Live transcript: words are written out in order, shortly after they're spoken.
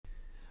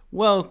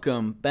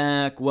Welcome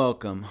back,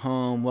 welcome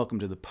home, welcome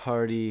to the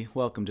party,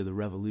 welcome to the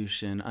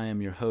revolution. I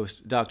am your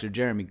host, Dr.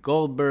 Jeremy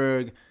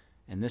Goldberg,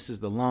 and this is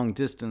the Long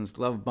Distance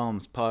Love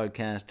Bombs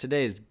podcast.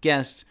 Today's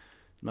guest is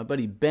my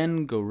buddy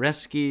Ben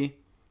Goresky.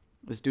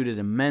 This dude is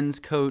a men's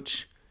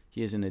coach.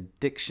 He is an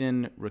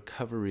addiction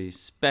recovery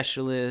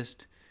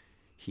specialist.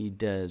 He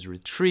does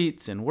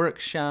retreats and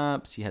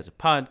workshops. He has a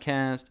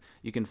podcast.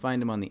 You can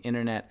find him on the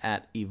internet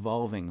at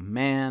Evolving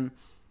Man.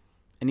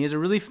 And he has a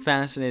really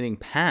fascinating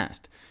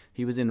past.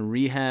 He was in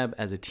rehab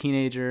as a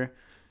teenager.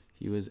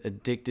 He was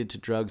addicted to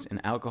drugs and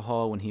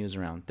alcohol when he was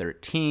around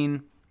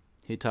 13.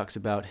 He talks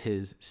about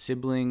his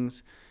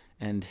siblings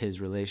and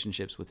his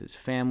relationships with his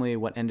family,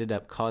 what ended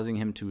up causing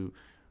him to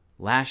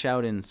lash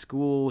out in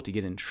school, to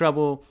get in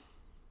trouble,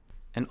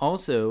 and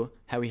also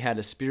how he had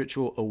a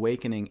spiritual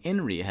awakening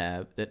in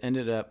rehab that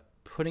ended up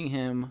putting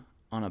him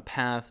on a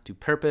path to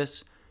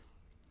purpose.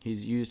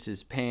 He's used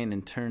his pain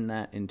and turned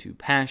that into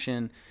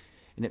passion,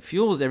 and it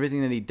fuels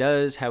everything that he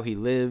does, how he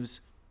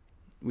lives.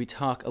 We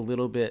talk a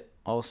little bit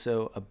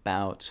also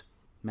about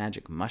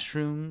magic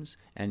mushrooms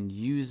and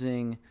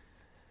using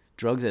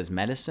drugs as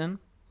medicine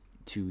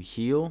to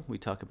heal. We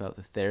talk about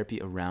the therapy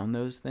around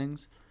those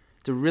things.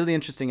 It's a really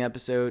interesting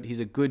episode. He's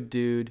a good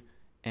dude,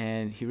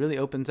 and he really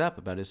opens up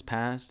about his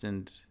past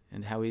and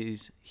how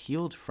he's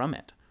healed from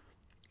it.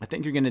 I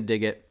think you're going to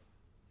dig it.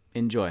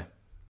 Enjoy.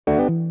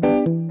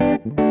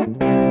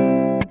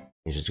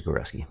 He's just a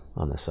Goresky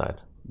on this side.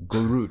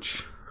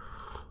 Goruch.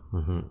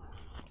 Mm-hmm.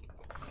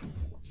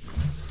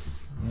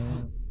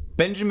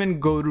 Benjamin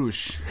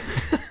Goruch.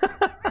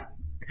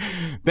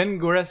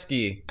 Ben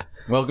Goresky.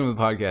 Welcome to the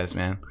podcast,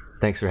 man.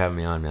 Thanks for having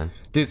me on, man.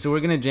 Dude, so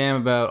we're going to jam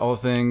about all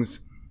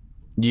things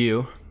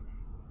you,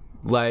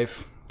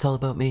 life, It's all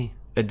about me.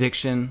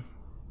 addiction,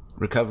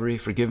 recovery,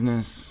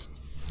 forgiveness.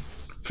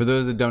 For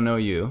those that don't know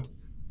you,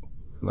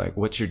 like,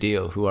 what's your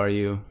deal? Who are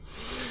you?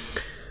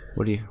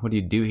 What do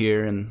you do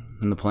here in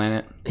the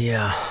planet?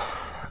 Yeah.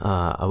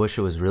 I wish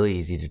it was really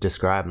easy to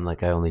describe and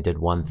like I only did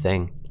one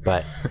thing,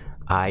 but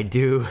I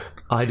do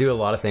a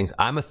lot of things.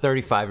 I'm a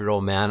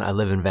 35-year-old man. I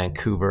live in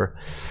Vancouver.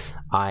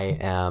 I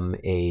am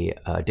a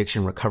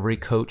addiction recovery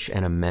coach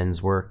and a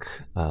men's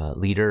work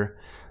leader.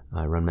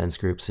 I run men's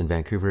groups in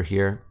Vancouver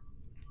here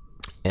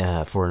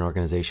for an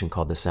organization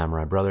called the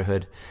Samurai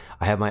Brotherhood.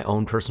 I have my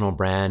own personal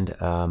brand,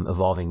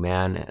 Evolving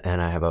Man,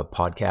 and I have a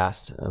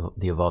podcast,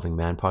 the Evolving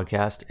Man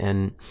podcast.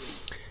 And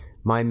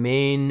my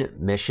main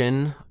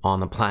mission on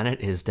the planet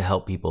is to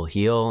help people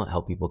heal,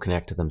 help people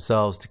connect to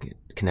themselves, to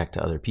connect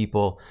to other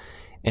people.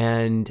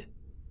 And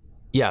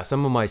yeah,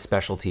 some of my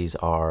specialties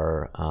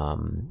are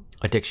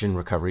addiction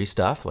recovery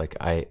stuff. Like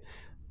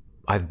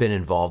I've been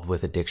involved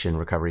with addiction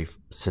recovery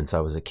since I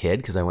was a kid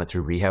because I went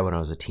through rehab when I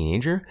was a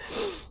teenager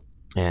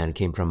and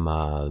came from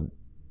a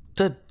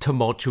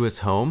tumultuous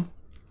home.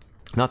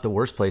 Not the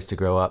worst place to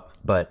grow up,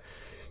 but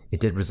it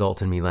did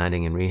result in me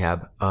landing in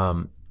rehab.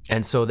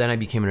 And so then I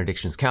became an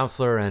addictions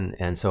counselor.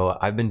 And so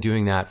I've been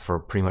doing that for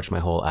pretty much my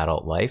whole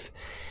adult life.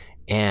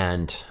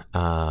 And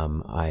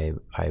I'm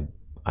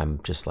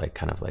just like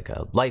kind of like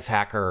a life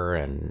hacker,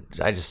 and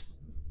I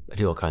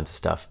do all kinds of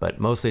stuff. But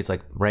mostly it's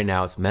like right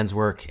now it's men's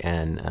work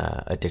and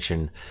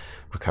addiction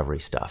recovery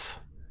stuff.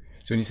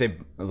 So when you say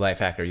life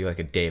hacker, are you like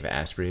a Dave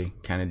Asprey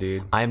kind of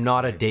dude? I'm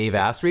not a Dave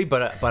Asprey,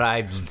 but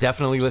I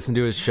definitely listen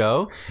to his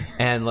show.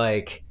 And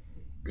like,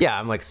 yeah,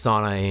 I'm like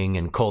saunaing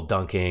and cold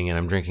dunking, and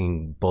I'm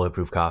drinking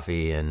bulletproof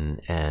coffee,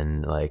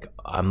 and like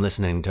I'm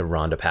listening to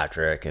Rhonda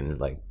Patrick and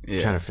like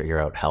trying to figure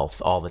out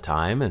health all the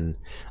time and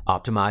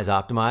optimize.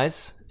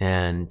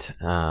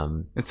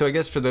 And so I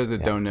guess for those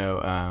that don't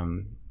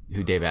know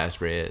who Dave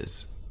Asprey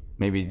is,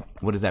 maybe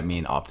what does that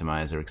mean,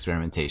 optimize or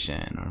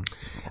experimentation? Or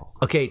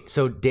okay,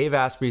 so Dave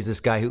Asprey is this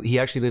guy he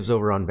actually lives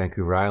over on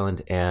Vancouver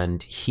Island,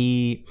 and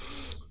he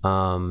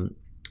I'd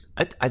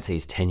say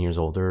he's 10 years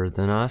older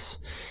than us.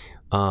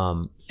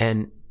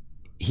 And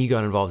he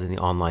got involved in the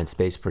online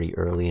space pretty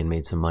early and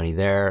made some money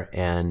there.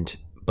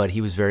 But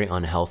he was very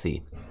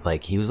unhealthy.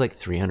 Like he was like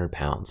 300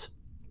 pounds,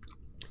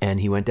 and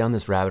he went down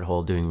this rabbit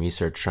hole doing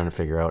research, trying to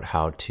figure out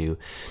how to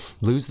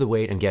lose the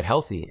weight and get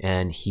healthy.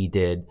 And he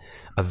did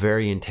a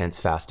very intense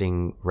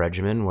fasting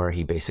regimen where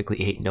he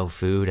basically ate no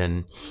food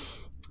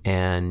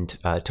and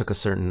took a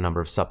certain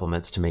number of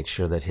supplements to make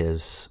sure that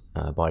his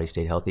body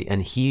stayed healthy.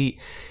 And he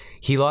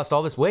lost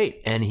all this weight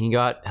and he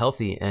got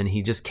healthy, and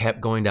he just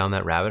kept going down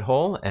that rabbit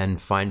hole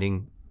and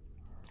finding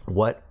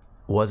what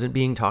wasn't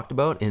being talked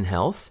about in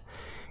health,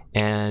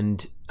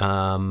 and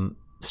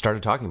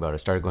started talking about it,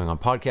 started going on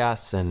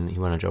podcasts, and he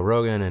went on Joe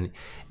Rogan,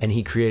 and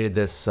he created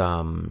this,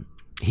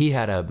 he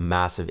had a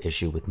massive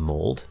issue with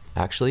mold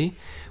actually,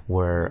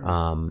 where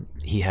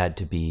he had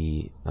to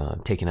be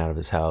taken out of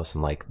his house,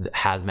 and like the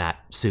hazmat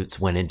suits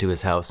went into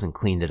his house and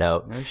cleaned it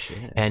out. no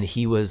shit. And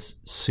he was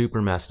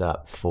super messed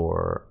up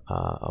for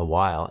a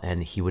while,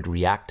 and he would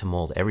react to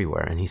mold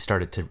everywhere. And he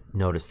started to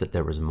notice that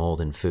there was mold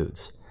in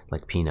foods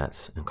like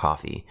peanuts and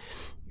coffee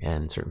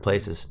and certain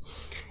places.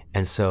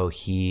 And so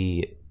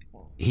he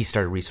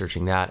started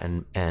researching that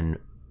and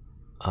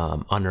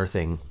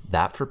unearthing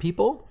that for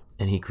people.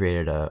 and he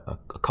created a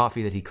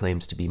coffee that he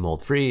claims to be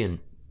mold free. And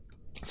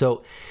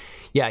so,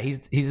 yeah,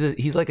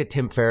 he's like a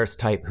Tim Ferriss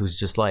type who's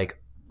just like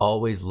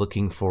always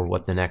looking for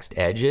what the next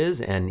edge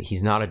is. And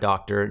he's not a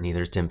doctor,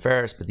 neither is Tim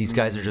Ferriss, but these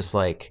guys are just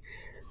like,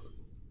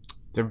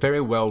 they're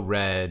very well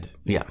read.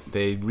 Yeah,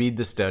 they read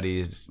the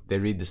studies, they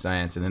read the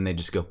science, and then they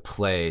just go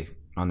play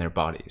on their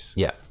bodies.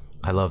 Yeah,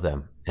 I love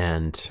them,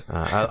 and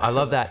I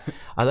love that.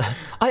 I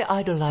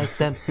idolize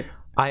them.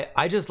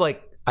 I just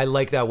like, I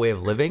like that way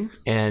of living,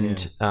 and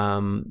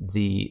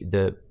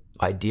the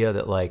idea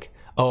that like,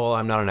 oh,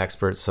 I'm not an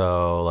expert,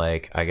 so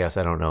like I guess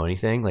I don't know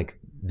anything. Like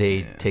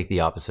they take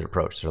the opposite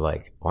approach. They're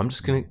like, well, I'm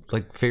just gonna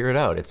like figure it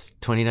out. It's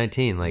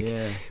 2019.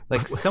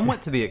 Like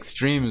somewhat to the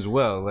extreme as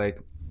well.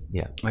 Like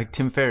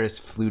Tim Ferriss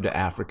flew to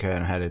Africa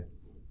and had a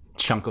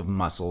chunk of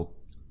muscle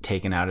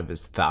taken out of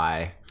his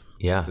thigh.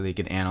 Yeah. So they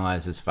could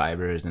analyze his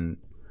fibers. And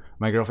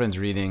my girlfriend's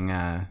reading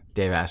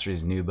Dave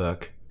Asprey's new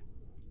book.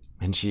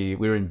 And we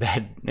were in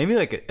bed maybe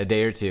like a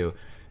day or two,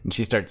 and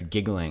she starts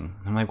giggling.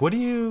 I'm like, what are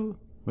you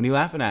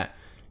laughing at?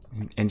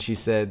 And she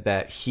said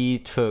that he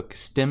took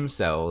stem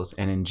cells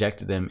and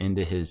injected them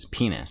into his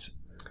penis.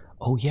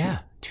 Oh, yeah.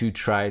 To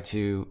try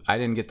to, I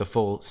didn't get the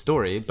full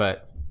story,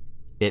 but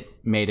it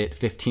made it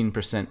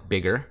 15%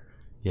 bigger,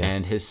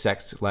 and his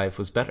sex life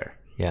was better.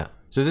 Yeah.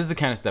 So this is the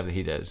kind of stuff that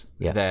he does.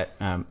 Yeah.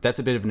 That's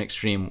a bit of an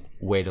extreme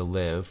way to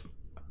live,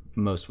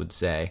 most would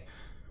say.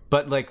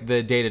 But like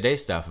the day-to-day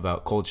stuff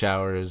about cold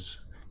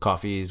showers,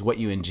 coffees, what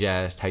you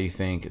ingest, how you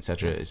think,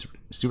 etc., is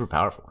super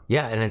powerful.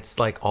 Yeah, and it's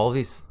like all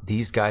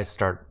these guys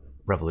start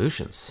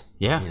revolutions.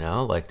 Yeah. You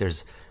know, like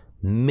there's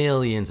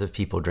millions of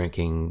people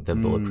drinking the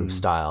bulletproof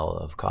style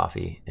of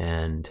coffee,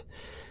 and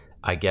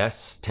I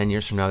guess 10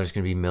 years from now there's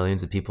going to be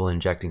millions of people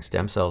injecting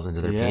stem cells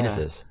into their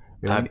penises.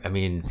 I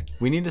mean,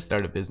 we need to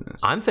start a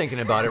business. I'm thinking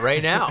about it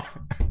right now.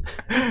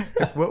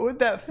 What would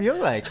that feel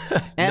like?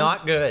 And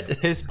not good.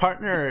 His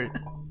partner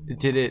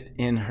did it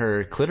in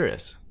her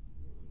clitoris.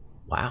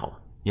 Wow.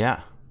 Yeah.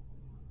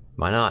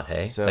 Why not,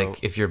 hey? So,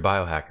 like if you're a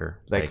biohacker.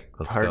 Like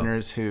let's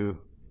partners who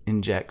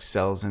inject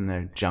cells in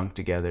their junk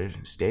together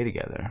stay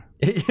together.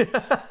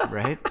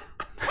 Right?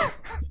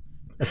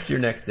 That's your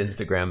next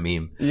Instagram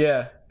meme.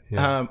 Yeah.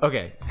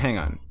 Okay, hang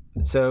on.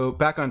 So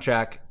back on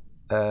track.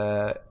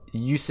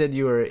 You said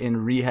you were in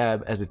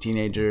rehab as a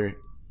teenager.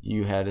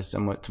 You had a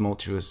somewhat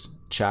tumultuous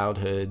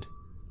childhood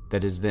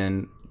that has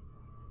then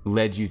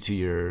led you to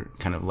your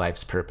kind of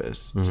life's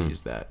purpose, to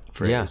use that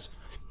phrase.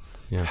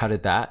 Yeah. How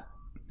did that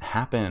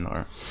happen?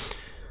 Or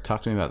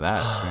talk to me about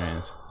that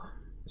experience.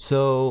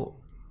 So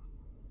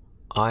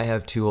I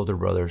have two older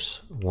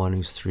brothers, one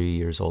who's 3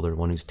 years older,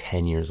 one who's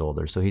 10 years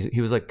older. So he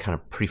was like kind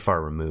of pretty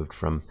far removed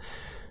from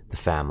the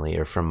family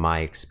or from my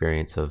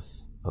experience of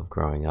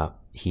growing up.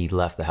 He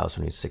left the house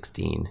when he was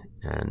 16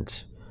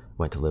 and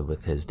went to live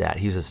with his dad.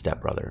 He was a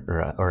stepbrother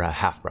or a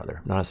half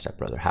brother, not a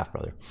stepbrother, half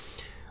brother.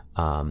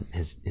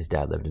 His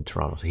dad lived in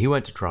Toronto, so he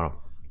went to Toronto.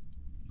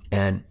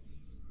 And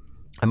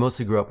I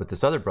mostly grew up with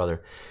this other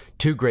brother.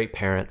 Two great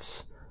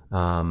parents.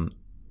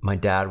 My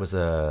dad was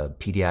a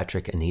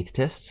pediatric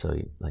anesthetist, so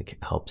he like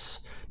helps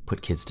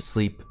put kids to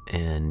sleep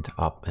and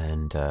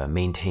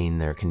maintain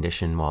their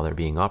condition while they're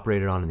being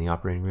operated on in the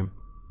operating room.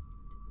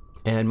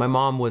 And my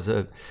mom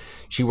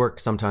she worked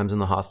sometimes in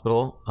the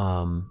hospital,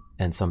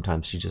 and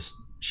sometimes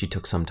she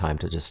took some time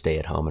to just stay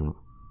at home and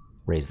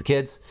raise the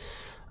kids.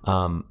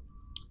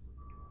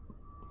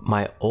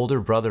 My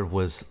older brother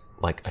was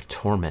like a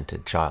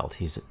tormented child.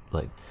 He's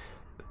like,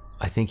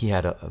 I think he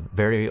had a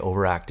very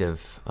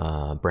overactive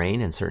brain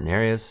in certain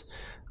areas,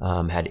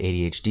 had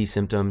ADHD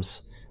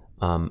symptoms,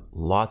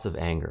 lots of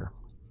anger.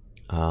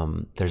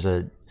 There's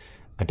a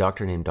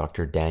doctor named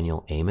Dr.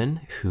 Daniel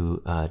Amen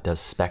who does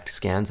SPECT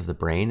scans of the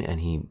brain,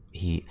 and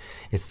he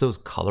it's those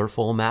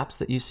colorful maps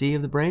that you see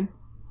of the brain.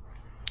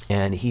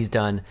 And he's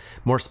done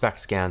more SPECT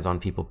scans on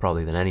people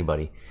probably than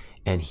anybody.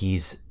 And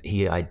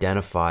he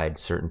identified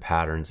certain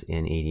patterns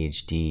in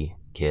ADHD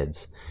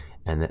kids,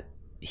 and that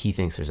he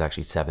thinks there's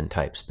actually 7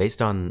 types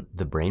based on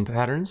the brain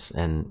patterns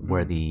and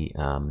where the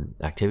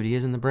activity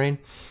is in the brain.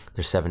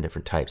 There's 7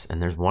 different types,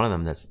 and there's one of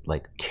them that's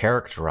like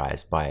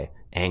characterized by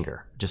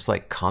anger, just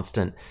like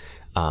constant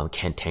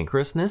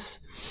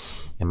cantankerousness.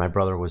 And my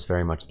brother was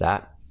very much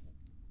that.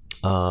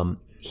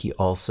 He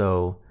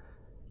also,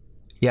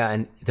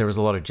 and there was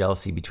a lot of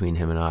jealousy between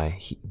him and I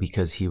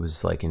because he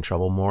was like in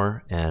trouble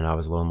more and I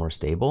was a little more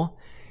stable.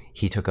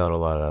 He took out a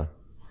lot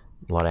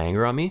of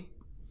anger on me.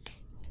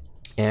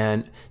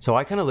 And so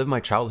I kind of lived my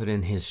childhood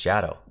in his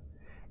shadow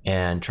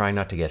and trying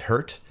not to get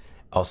hurt,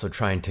 also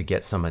trying to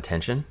get some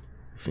attention,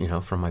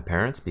 from my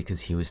parents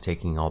because he was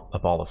taking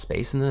up all the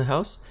space in the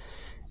house.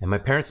 And my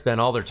parents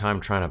spent all their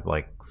time trying to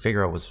like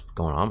figure out what's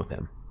going on with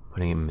him,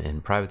 putting him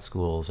in private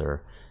schools,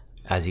 or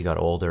as he got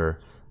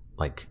older,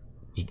 like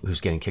he was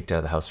getting kicked out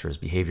of the house for his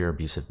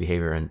abusive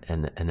behavior,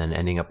 and then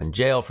ending up in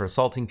jail for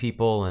assaulting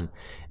people, and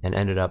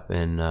ended up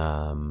in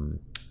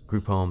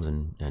group homes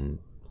and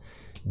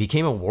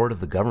became a ward of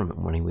the government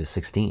when he was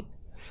 16.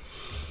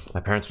 My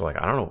parents were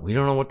like, we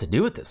don't know what to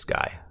do with this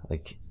guy.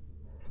 Like,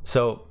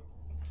 so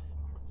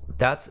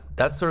that's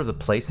sort of the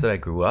place that I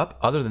grew up.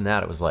 Other than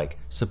that, it was like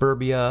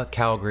suburbia,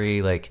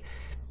 Calgary, like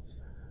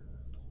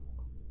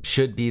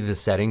should be the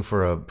setting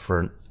for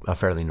a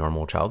fairly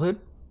normal childhood.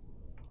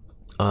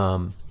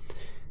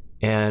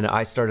 And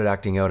I started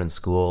acting out in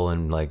school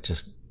and like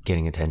just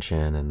getting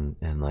attention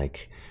and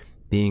like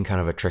being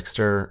kind of a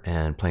trickster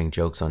and playing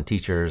jokes on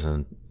teachers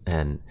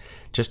and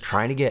just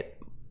trying to get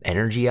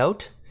energy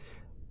out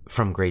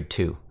from grade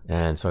 2.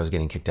 And so I was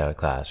getting kicked out of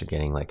class or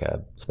getting like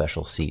a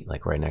special seat,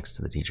 like right next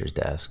to the teacher's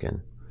desk.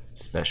 And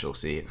special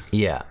seat.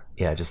 Yeah.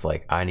 Just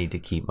like, I need to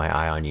keep my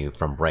eye on you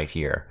from right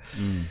here.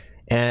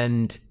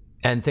 And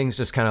things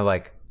just kind of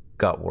like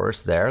got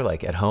worse there.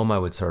 Like at home, I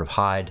would sort of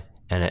hide,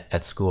 and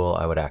at school,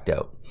 I would act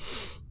out.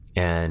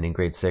 And in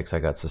grade 6, I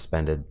got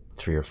suspended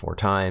 3 or 4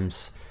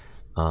 times.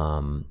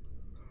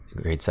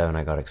 Grade 7,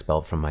 I got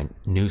expelled from my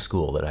new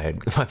school that I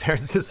had. My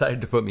parents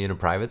decided to put me in a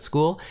private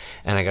school,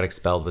 and I got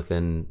expelled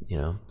within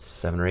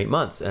 7 or 8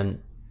 months. And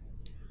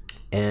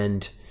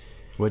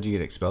what'd you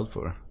get expelled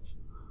for?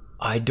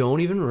 I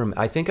don't even remember.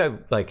 I think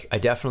I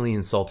definitely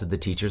insulted the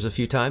teachers a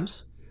few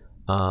times.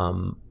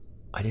 I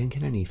didn't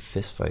get any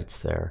fist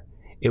fights there.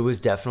 It was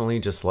definitely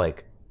just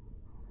like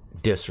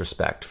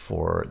disrespect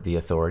for the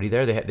authority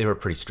there. They were a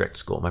pretty strict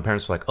school. My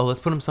parents were like, "Oh, let's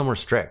put him somewhere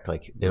strict.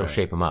 Like it'll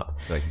shape him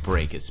up." To like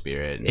break his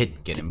spirit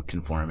and get him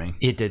conforming.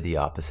 It did the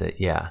opposite.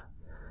 Yeah.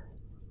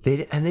 They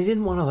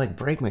didn't want to like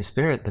break my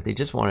spirit, but they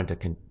just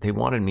wanted they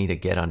wanted me to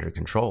get under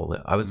control.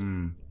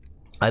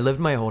 I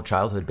lived my whole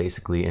childhood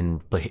basically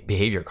in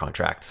behavior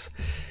contracts,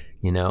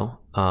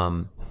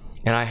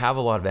 and I have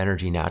a lot of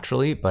energy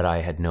naturally, but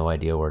I had no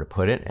idea where to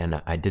put it.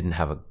 And I didn't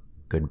have a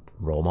good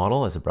role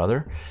model as a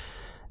brother.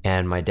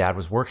 And my dad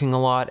was working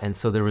a lot. And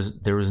so there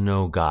was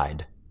no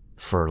guide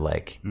for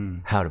like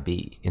how to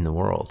be in the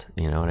world,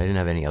 and I didn't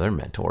have any other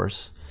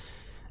mentors.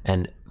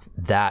 And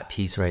that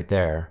piece right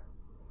there,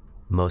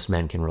 most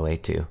men can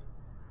relate to,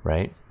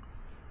 right?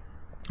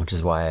 Which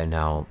is why I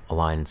now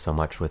align so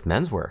much with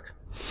men's work.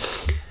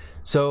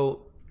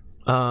 So,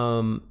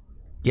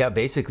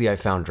 basically I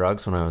found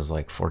drugs when I was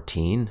like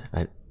 14.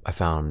 I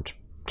found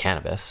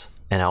cannabis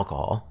and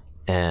alcohol,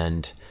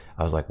 and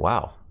I was like,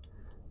 wow,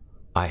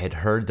 I had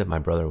heard that my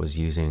brother was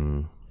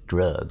using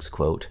drugs,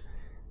 quote,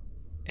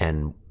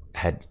 and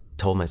had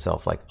told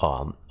myself like,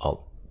 oh,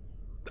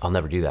 I'll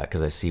never do that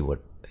because I see what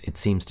it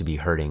seems to be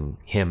hurting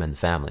him and the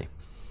family.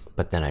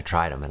 But then I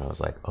tried them and I was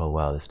like, oh,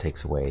 wow, this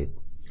takes away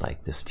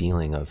like this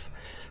feeling of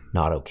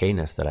not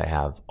okayness that I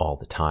have all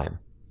the time.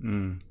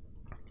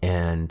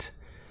 And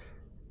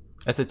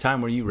at the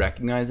time, were you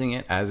recognizing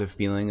it as a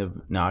feeling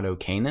of not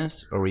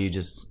okayness, or were you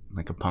just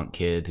like a punk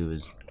kid who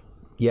was...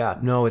 Yeah,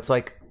 no, it's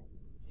like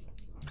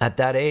at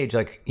that age,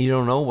 like you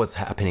don't know what's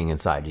happening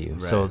inside you.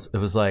 Right. So it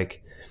was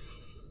like,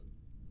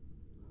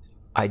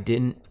 I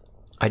didn't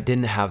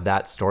have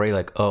that story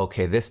like, oh,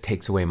 okay, this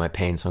takes away my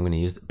pain, so I'm going to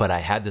use it. But I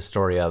had the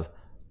story of,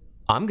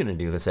 I'm going to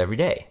do this every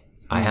day.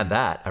 I had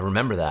that. I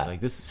remember that.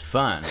 Like, this is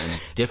fun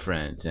and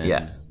different. And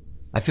yeah.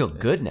 I feel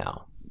good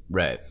now.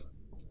 Right.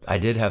 I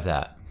did have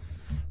that.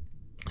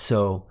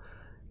 So,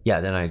 yeah,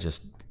 then I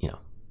just,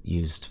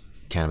 used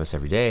cannabis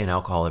every day and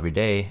alcohol every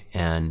day.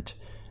 And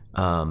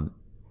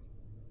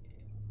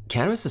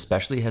cannabis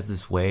especially has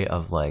this way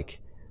of like,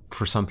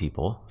 for some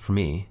people, for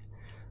me,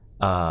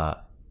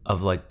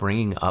 of like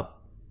bringing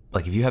up,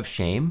 like if you have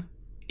shame,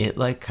 it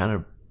like kind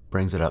of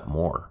brings it up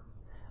more.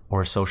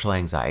 Or social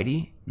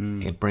anxiety,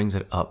 it brings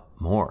it up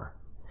more.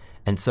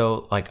 And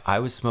so like I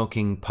was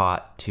smoking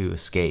pot to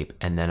escape,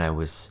 and then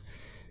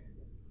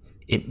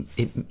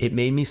it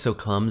made me so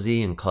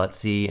clumsy and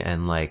klutzy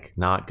and like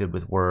not good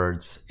with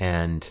words.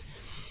 And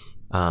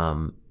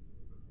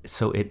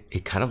so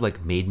it kind of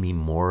like made me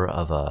more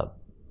of a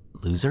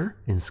loser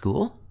in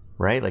school,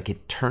 right? Like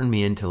it turned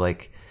me into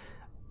like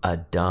a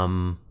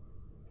dumb,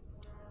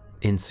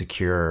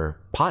 insecure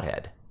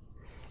pothead.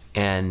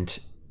 And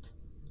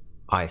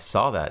I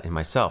saw that in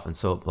myself. And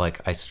so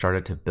like I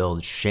started to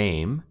build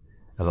shame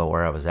about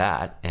where I was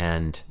at.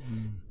 And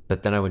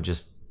but then I would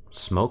just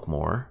smoke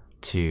more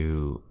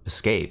to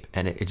escape,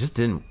 and it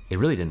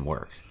really didn't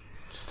work.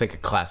 It's just like a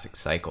classic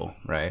cycle,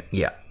 right?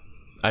 Yeah.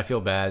 I feel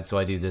bad, so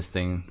I do this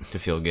thing to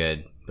feel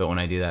good, but when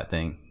I do that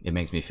thing, it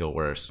makes me feel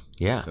worse.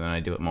 Yeah. So then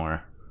I do it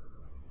more.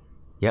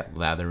 Yep.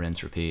 Lather,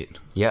 rinse, repeat.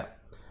 Yep.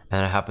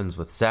 And it happens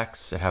with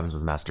sex, it happens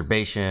with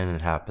masturbation,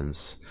 it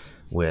happens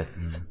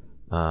with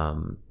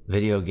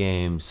video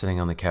games, sitting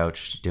on the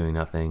couch doing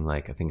nothing.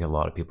 Like I think a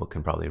lot of people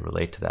can probably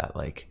relate to that.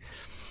 Like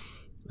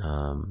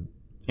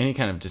any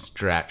kind of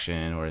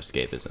distraction or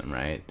escapism,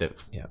 right? That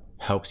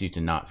helps you to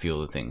not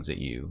feel the things that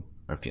you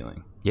are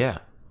feeling. Yeah.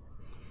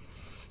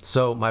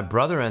 So my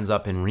brother ends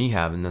up in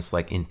rehab, in this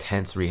like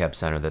intense rehab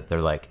center that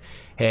they're like,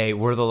 hey,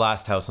 we're the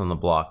last house on the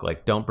block.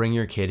 Like, don't bring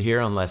your kid here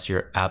unless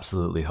you're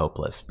absolutely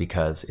hopeless,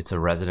 because it's a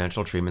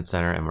residential treatment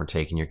center and we're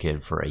taking your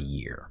kid for a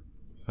year.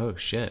 Oh,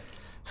 shit.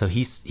 So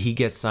he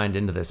gets signed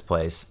into this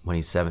place when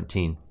he's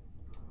 17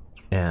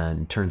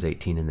 and turns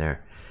 18 in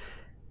there.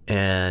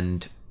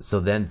 And so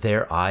then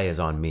their eye is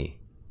on me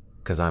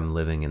because I'm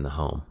living in the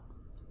home.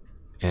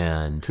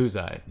 And who's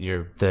that?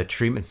 The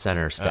treatment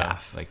center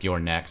staff. Like your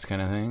next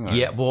kind of thing? Or?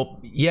 Yeah, well,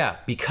 yeah,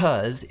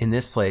 because in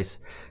this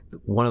place,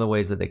 one of the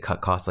ways that they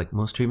cut costs, like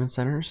most treatment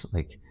centers,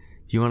 like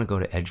if you want to go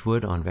to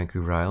Edgewood on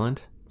Vancouver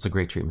Island, it's a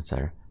great treatment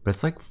center, but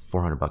it's like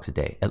 $400 a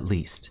day at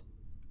least.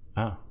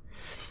 Oh.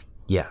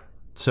 Yeah.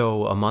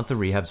 So a month of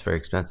rehab is very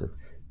expensive.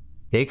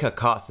 They cut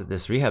costs at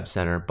this rehab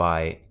center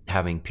by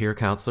having peer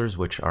counselors,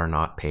 which are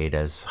not paid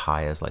as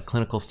high as like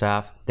clinical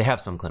staff. They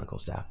have some clinical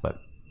staff,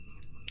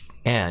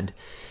 and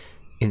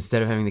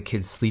instead of having the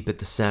kids sleep at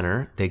the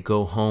center, they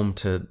go home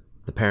to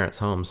the parents'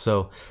 home.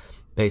 So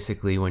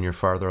basically, when you're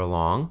farther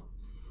along,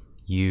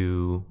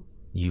 you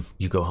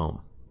go home,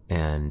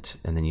 and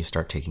then you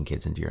start taking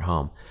kids into your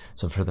home.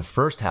 So for the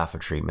first half of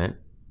treatment,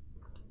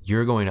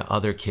 you're going to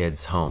other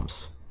kids'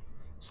 homes.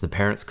 So the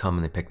parents come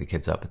and they pick the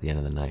kids up at the end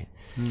of the night.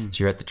 So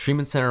you're at the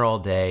treatment center all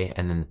day,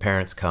 and then the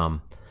parents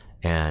come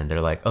and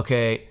they're like,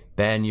 okay,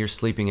 Ben, you're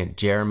sleeping at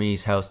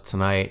Jeremy's house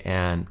tonight,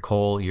 and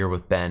Cole, you're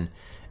with Ben,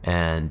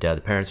 and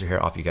the parents are here,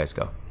 off you guys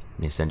go.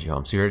 And they send you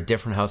home. So you're at a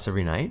different house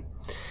every night,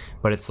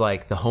 but it's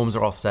like the homes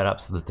are all set up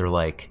so that they're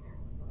like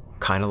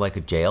kind of like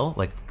a jail.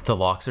 Like the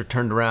locks are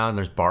turned around,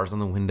 there's bars on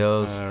the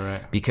windows,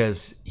 right.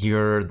 because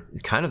you're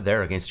kind of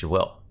there against your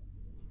will.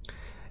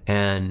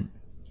 And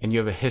you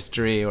have a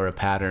history or a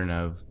pattern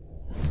of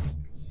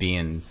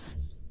being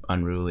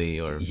unruly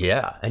or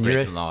and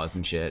breaking laws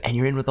and shit. And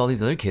you're in with all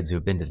these other kids who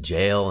have been to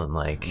jail, and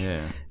like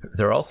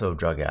they're also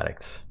drug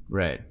addicts.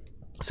 Right.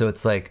 So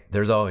it's like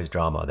there's always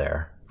drama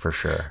there, for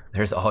sure.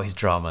 There's always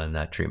drama in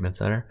that treatment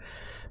center.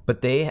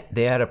 But they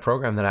had a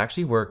program that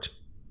actually worked.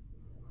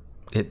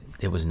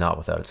 It was not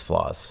without its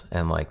flaws.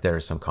 And like there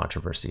is some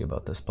controversy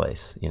about this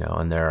place,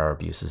 and there are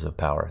abuses of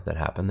power that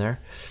happen there.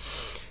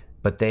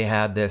 But they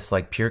had this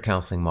like peer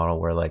counseling model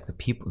where like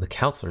the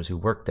counselors who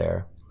worked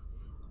there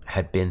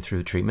had been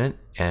through treatment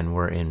and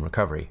were in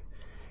recovery,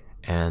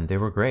 and they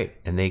were great,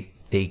 and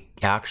they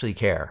actually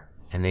care,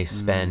 and they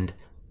spend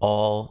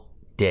all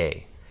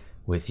day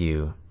with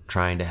you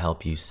trying to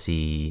help you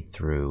see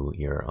through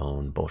your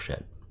own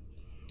bullshit.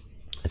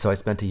 And so I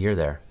spent a year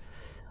there.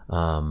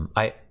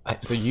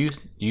 So you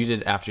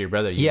did, after your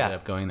brother, you ended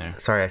up going there.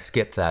 Sorry, I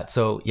skipped that.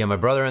 So yeah, my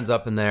brother ends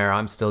up in there.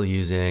 I'm still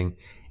using,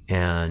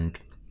 and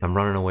I'm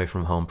running away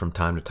from home from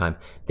time to time.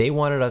 They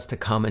wanted us to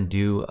come and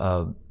do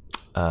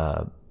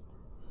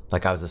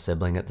like I was a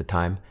sibling at the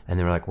time, and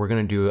they were like, we're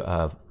going to do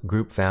a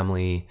group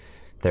family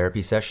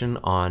therapy session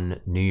on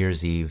New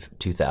Year's Eve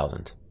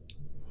 2000.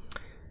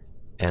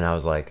 And I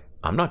was like,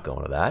 I'm not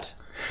going to that.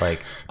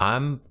 Like,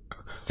 I'm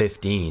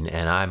 15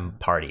 and I'm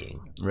partying.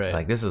 Right.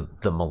 Like, this is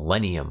the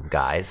millennium,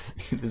 guys.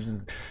 This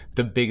is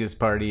the biggest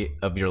party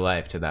of your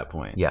life to that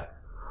point. Yeah.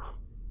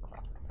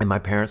 And my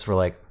parents were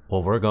like,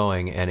 well, we're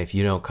going, and if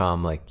you don't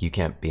come, like, you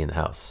can't be in the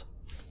house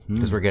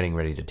because we're getting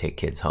ready to take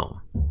kids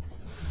home.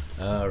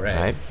 Oh,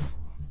 right.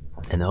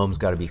 And the home's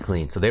got to be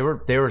clean. So they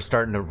were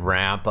starting to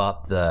ramp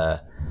up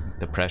the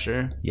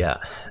pressure. Yeah.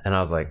 And I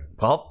was like,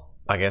 well,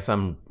 I guess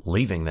I'm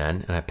leaving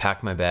then. And I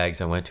packed my bags.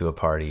 I went to a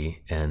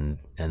party, and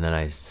then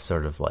I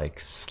sort of like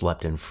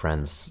slept in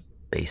friends'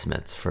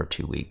 basements for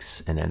 2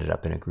 weeks and ended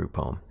up in a group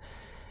home.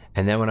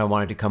 And then when I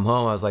wanted to come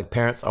home, I was like,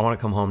 parents, I want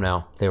to come home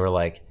now. They were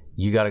like,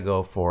 you got to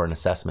go for an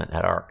assessment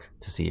at ARC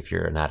to see if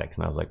you're an addict.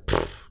 And I was like,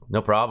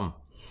 no problem.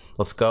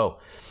 Let's go.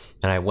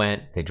 And I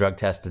went, they drug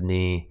tested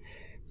me.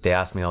 They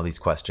asked me all these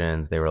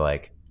questions. They were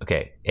like,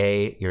 okay,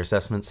 A, your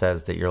assessment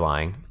says that you're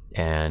lying,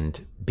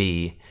 and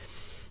B,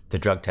 the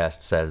drug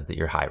test says that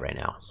you're high right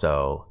now.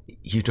 So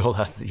you told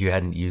us that you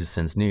hadn't used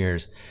since New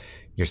Year's.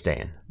 You're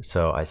staying.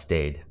 So I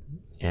stayed.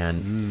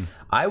 And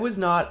I was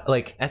not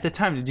like... At the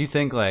time, did you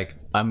think like,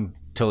 I'm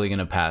totally going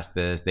to pass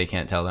this. They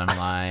can't tell that I'm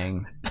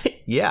lying.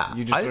 Yeah.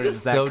 You just were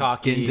just that so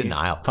cocky, in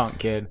denial. Punk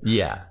kid.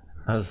 Yeah.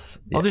 I'll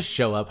just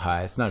show up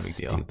high. It's not a big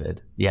deal.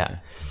 Stupid. Yeah.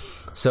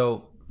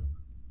 So...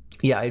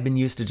 yeah, I'd been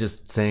used to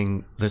just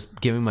saying, just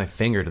giving my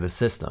finger to the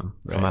system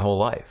for my whole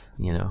life,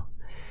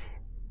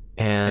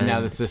 And now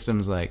the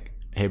system's like,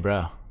 hey,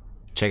 bro,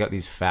 check out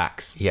these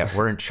facts. Yeah,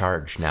 we're in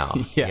charge now.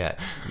 Yeah.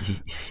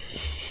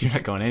 You're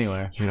not going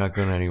anywhere. You're not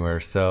going anywhere.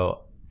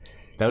 So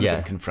that would have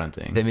been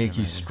confronting. They make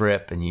you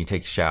strip and you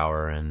take a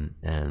shower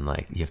and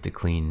like you have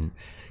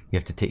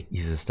to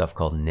use this stuff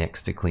called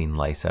Nix to clean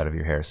lice out of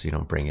your hair so you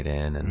don't bring it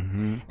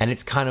in. And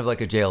it's kind of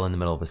like a jail in the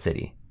middle of the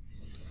city.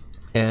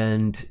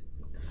 And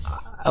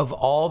of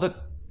all the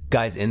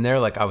guys in there,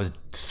 like I was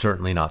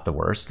certainly not the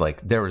worst.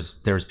 Like there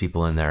was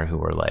people in there who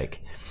were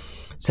like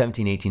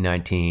 17, 18,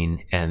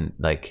 19 and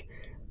like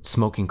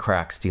smoking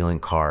crack, stealing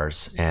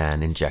cars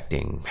and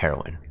injecting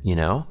heroin,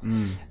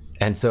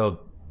 And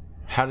so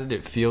how did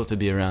it feel to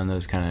be around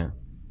those kind of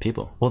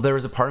people? Well, there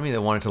was a part of me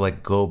that wanted to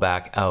like go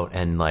back out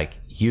and like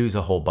use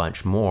a whole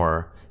bunch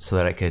more so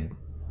that I could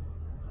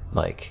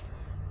like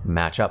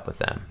match up with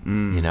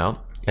them,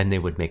 And they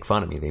would make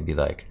fun of me. They'd be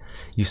like,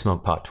 you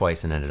smoked pot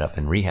twice and ended up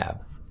in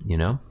rehab,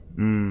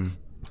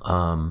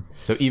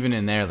 So even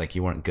in there, like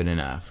you weren't good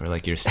enough or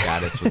like your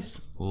status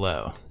was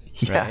low,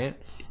 right?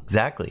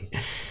 Exactly.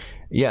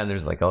 Yeah. And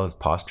there's like all this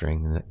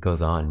posturing that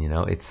goes on,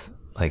 It's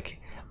like,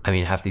 I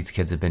mean, half these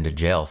kids have been to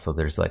jail, so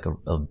there's like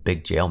a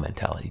big jail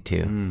mentality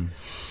too,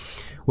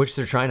 which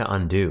they're trying to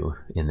undo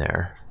in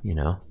there, you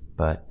know.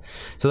 But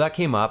so that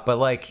came up, but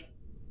like,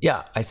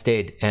 yeah, I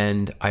stayed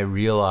and I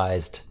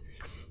realized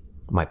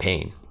my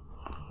pain.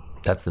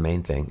 That's the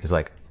main thing. Is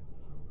like,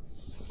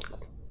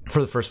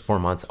 for the first 4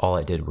 months, all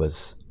I did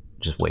was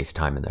just waste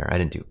time in there. I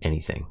didn't do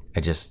anything.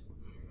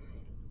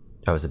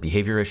 I was a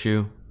behavior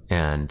issue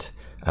and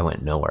I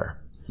went nowhere.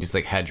 Just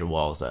like had your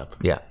walls up.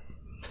 Yeah.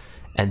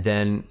 And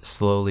then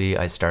slowly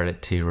I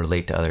started to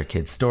relate to other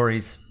kids'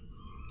 stories,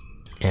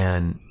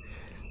 and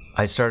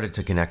I started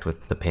to connect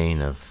with the pain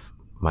of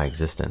my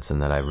existence,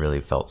 and that I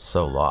really felt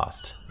so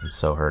lost and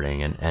so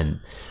hurting.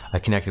 And I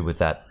connected with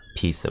that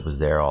piece that was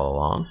there all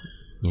along,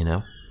 you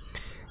know?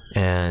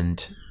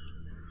 And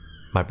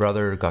my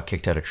brother got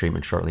kicked out of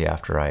treatment shortly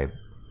after I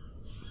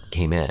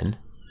came in.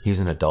 He was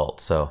an adult.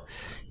 So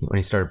when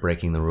he started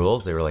breaking the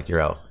rules, they were like, "You're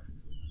out."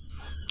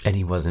 And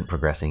he wasn't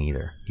progressing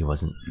either. He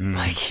wasn't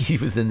like, he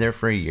was in there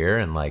for a year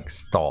and like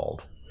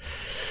stalled.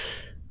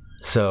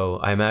 So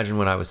I imagine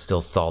when I was still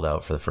stalled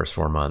out for the first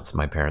 4 months,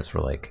 my parents were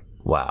like,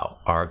 "Wow,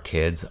 our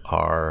kids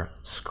are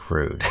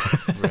screwed."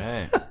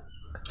 Right.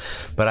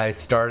 But I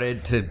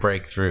started to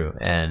break through,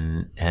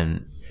 and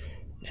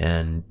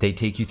they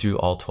take you through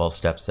all 12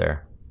 steps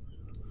there.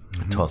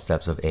 12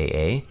 steps of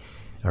AA,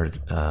 or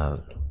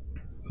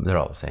they're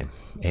all the same,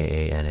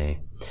 AA, NA.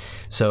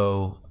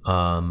 So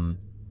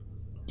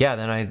yeah,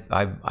 then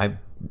I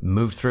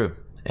moved through,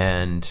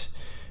 and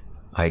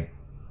I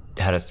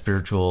had a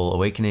spiritual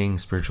awakening,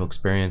 spiritual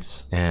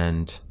experience.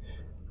 And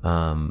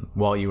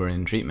while you were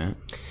in treatment?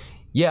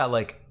 Yeah,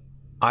 like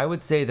I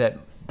would say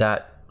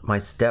that my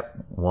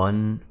step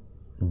one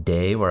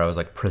day, where I was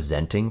like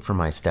presenting for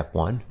my step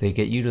one, they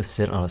get you to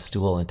sit on a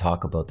stool and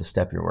talk about the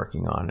step you're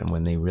working on, and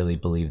when they really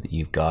believe that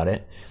you've got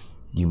it,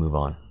 you move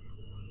on,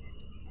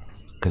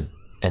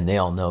 and they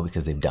all know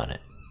because they've done it.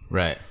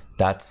 Right.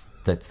 That's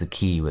the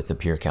key with the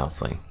peer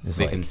counseling.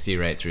 They can see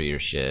right through your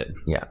shit.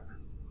 Yeah.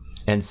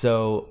 And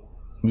so,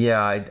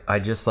 yeah, I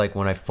just like,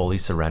 when I fully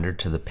surrendered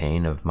to the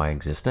pain of my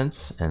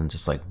existence and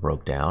just like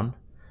broke down,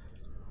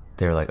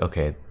 they were like,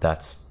 "Okay,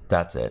 that's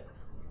it.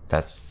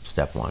 That's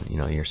step one. You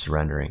know, you're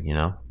surrendering, you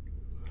know?"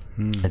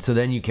 And so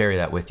then you carry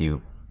that with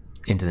you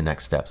into the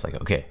next steps. Like,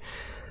 okay,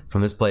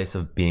 from this place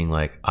of being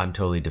like, I'm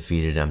totally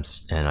defeated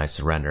and I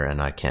surrender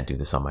and I can't do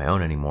this on my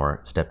own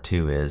anymore. Step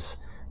two is,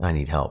 I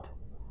need help.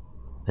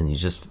 And you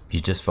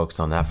just focus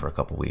on that for a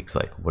couple weeks.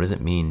 Like, what does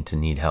it mean to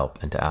need help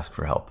and to ask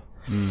for help?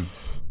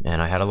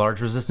 And I had a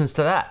large resistance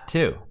to that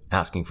too,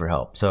 asking for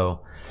help.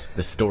 So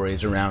the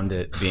stories around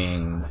it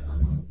being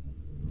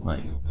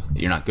like,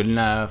 that you're not good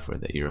enough, or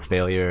that you're a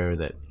failure,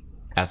 that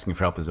asking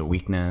for help is a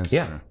weakness.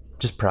 Yeah,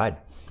 just pride.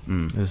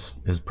 It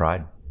was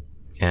pride.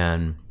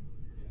 And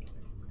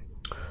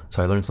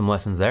so I learned some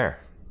lessons there,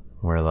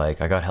 where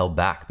like I got held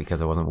back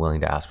because I wasn't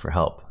willing to ask for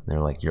help. They're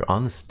like, "You're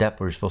on the step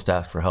where you're supposed to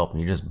ask for help and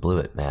you just blew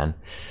it, man.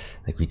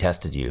 Like, we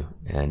tested you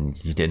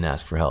and you didn't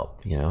ask for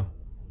help, you know?"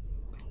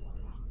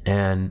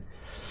 And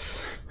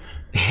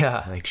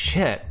yeah, like,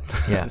 shit.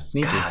 Yeah.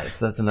 Sneaky. God,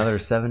 so that's another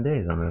 7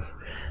 days on this.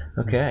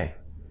 Okay.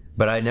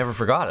 But I never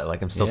forgot it.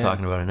 Like, I'm still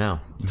talking about it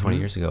now, 20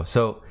 years ago.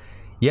 So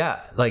yeah,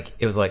 like,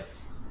 it was like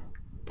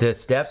the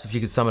steps, if you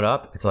could sum it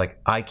up, it's like,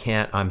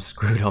 I'm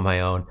screwed on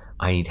my own.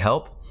 I need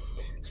help.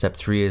 Step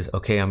 3 is,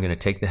 okay, I'm going to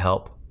take the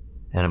help,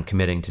 and I'm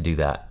committing to do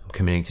that. I'm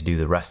committing to do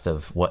the rest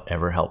of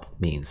whatever help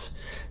means.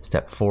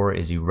 Step 4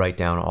 is you write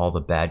down all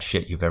the bad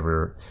shit you've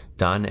ever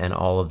done and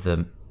all of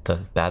the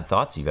bad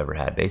thoughts you've ever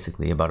had,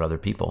 basically, about other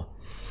people.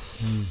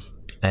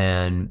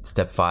 And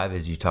step 5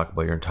 is you talk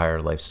about your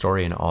entire life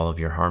story and all of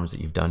your harms that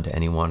you've done to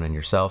anyone and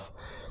yourself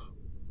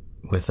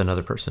with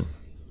another person.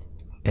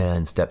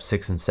 And step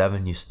 6 and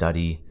 7, you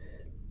study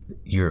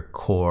your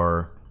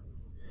core,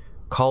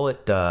 call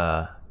it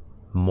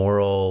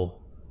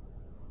moral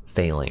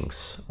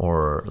failings,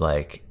 or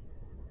like,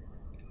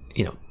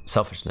 you know,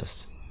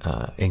 selfishness,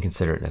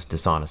 inconsiderateness,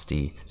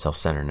 dishonesty,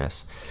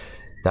 self-centeredness,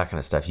 that kind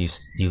of stuff.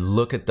 You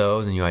look at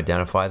those and you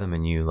identify them,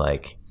 and you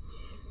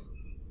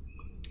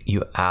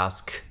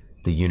ask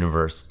the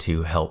universe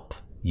to help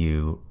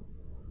you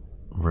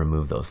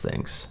remove those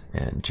things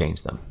and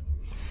change them.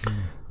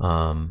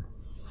 And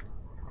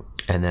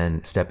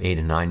then step 8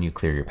 and 9, you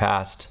clear your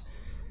past,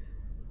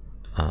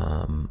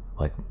 and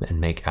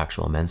make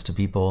actual amends to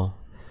people.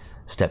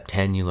 Step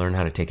 10, you learn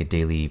how to take a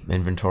daily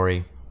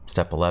inventory.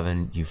 Step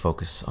 11, you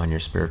focus on your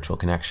spiritual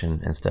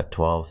connection. And step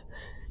 12,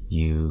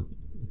 you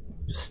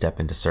step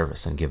into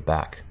service and give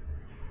back.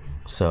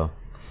 So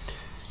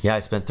yeah, I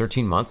spent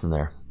 13 months in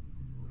there.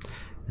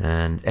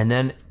 And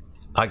then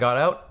I got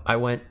out.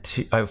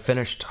 I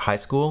finished high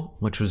school,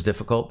 which was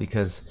difficult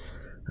because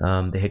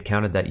they had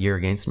counted that year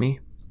against me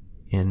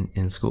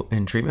in school,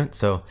 in treatment.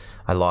 So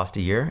I lost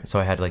a year. So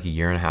I had like a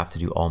year and a half to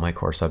do all my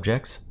core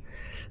subjects.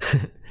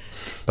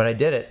 But I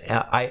did it.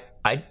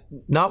 I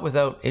not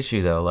without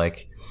issue though.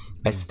 Like,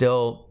 I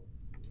still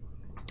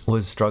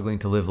was struggling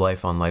to live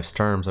life on life's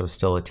terms. I was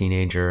still a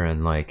teenager,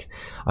 and like,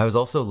 I was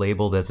also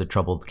labeled as a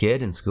troubled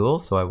kid in school.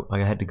 So I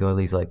had to go to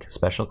these like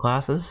special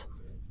classes.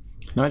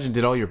 Imagine,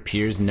 did all your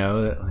peers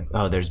know that, like,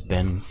 oh, there's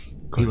Ben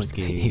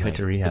Goresky, he went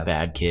to rehab, the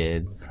bad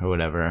kid or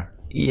whatever?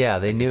 Yeah,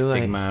 they knew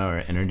stigma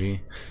or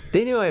energy.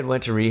 They knew I had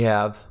went to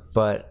rehab,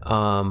 but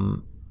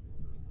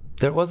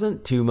there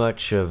wasn't too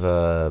much of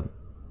a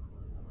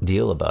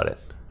deal about it.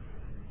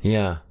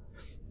 Yeah,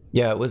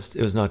 it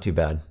was not too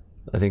bad.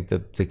 I think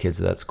the kids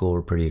at that school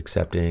were pretty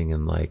accepting,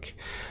 and like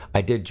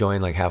I did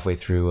join like halfway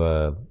through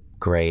a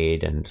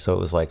grade, and so it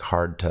was like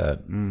hard to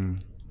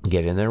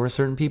get in there with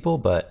certain people,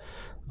 but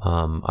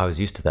I was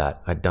used to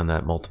that. I'd done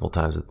that multiple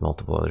times with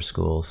multiple other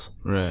schools.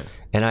 Right.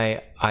 And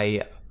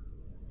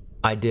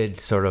I did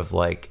sort of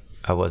like,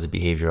 I was a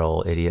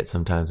behavioral idiot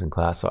sometimes in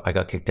class. So I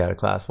got kicked out of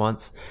class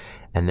once,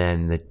 and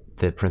then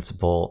the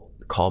principal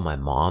called my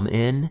mom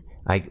in.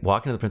 I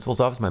walk into the principal's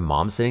office, my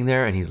mom's sitting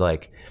there, and he's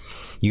like,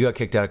 "You got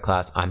kicked out of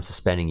class. I'm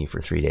suspending you for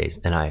 3 days."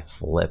 And I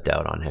flipped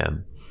out on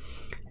him,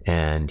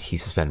 and he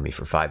suspended me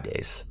for 5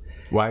 days.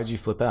 Why did you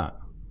flip out?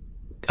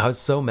 I was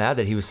so mad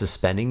that he was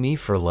suspending me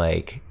for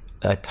like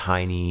a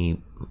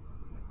tiny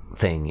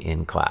thing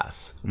in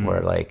class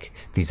where like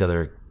these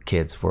other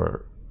kids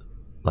were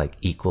like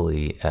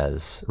equally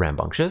as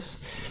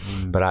rambunctious,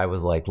 but I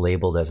was like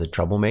labeled as a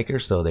troublemaker,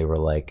 so they were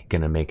like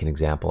gonna make an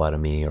example out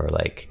of me, or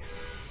like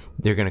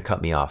they're gonna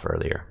cut me off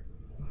earlier.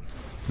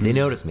 They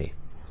noticed me,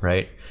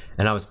 right?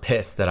 And I was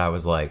pissed that I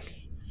was like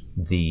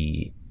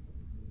the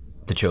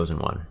chosen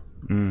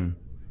one.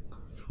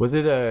 Was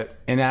it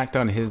an act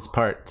on his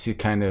part to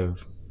kind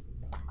of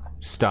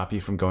stop you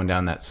from going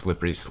down that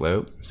slippery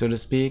slope, so to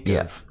speak?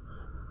 Yeah. Of,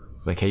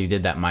 like, hey, you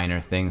did that minor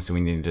thing, so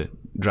we need to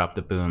drop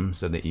the boom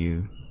so that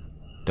you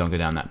don't go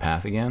down that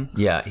path again?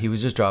 Yeah, he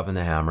was just dropping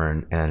the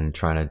hammer and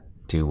trying to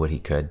do what he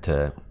could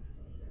to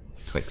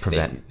Like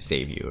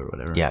save you or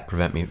whatever. Yeah,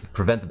 prevent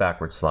the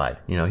backward slide.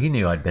 You know, he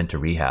knew I'd been to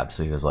rehab,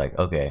 so he was like,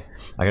 okay,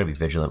 I gotta be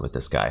vigilant with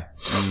this guy.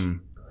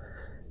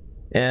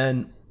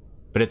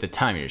 But at the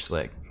time, you're just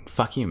like,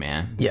 fuck you,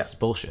 man. This is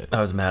bullshit. I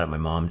was mad at my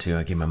mom too.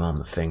 I gave my mom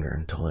the finger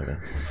and told her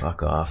to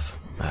fuck off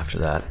after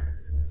that.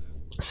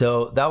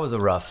 So that was a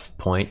rough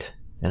point,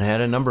 and I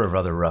had a number of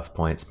other rough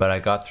points, but I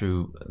got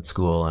through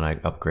school and I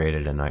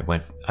upgraded, and I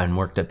went and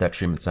worked at that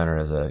treatment center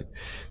as a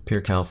peer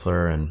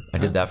counselor, and I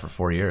did that for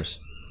 4 years.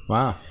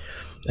 Wow.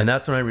 And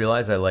that's when I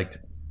realized I liked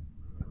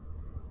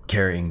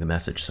carrying the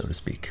message, so to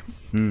speak.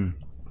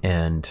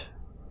 And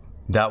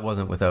that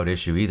wasn't without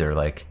issue either.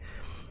 Like,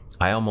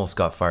 I almost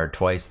got fired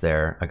twice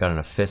there. I got in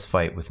a fist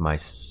fight with my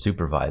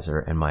supervisor,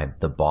 and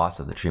the boss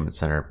of the treatment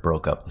center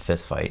broke up the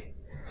fist fight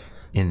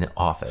in the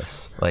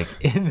office, like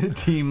in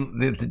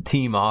the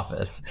team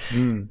office.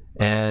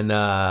 And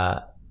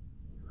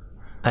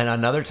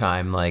another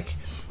time, like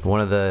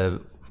one of the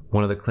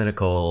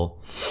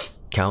clinical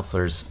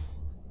counselors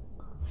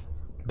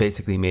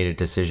basically made a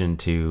decision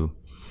to,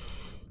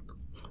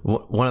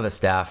 one of the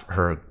staff,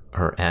 her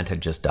aunt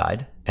had just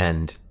died,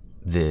 and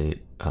the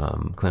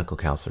clinical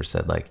counselor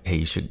said like, hey,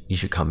 you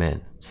should come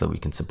in so that we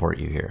can support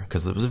you here,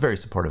 because it was a very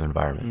supportive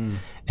environment.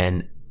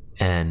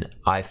 And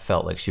I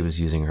felt like she was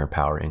using her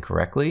power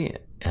incorrectly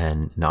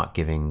and not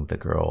giving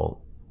the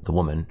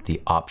woman,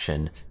 the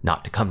option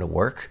not to come to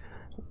work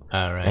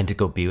and to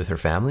go be with her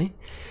family.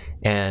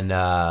 And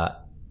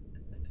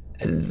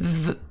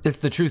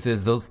the truth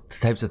is, those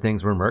types of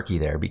things were murky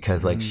there,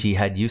 because like she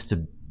had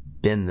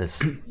been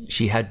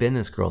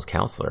this girl's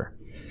counselor,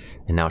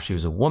 and now she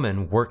was a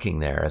woman working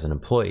there as an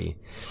employee.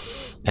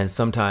 And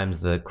sometimes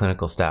the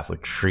clinical staff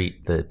would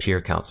treat the peer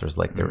counselors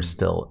like they were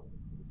still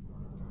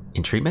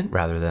in treatment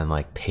rather than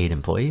like paid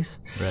employees.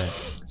 Right.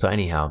 So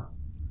anyhow,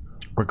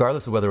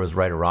 regardless of whether it was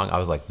right or wrong, I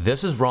was like,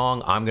 this is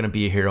wrong. I'm going to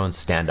be a hero and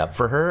stand up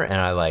for her. And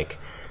I like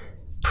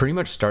pretty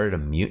much started a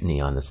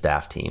mutiny on the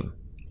staff team.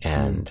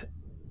 And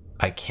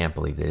I can't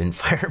believe they didn't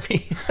fire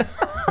me.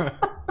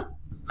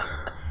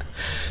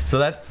 So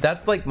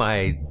that's like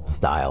my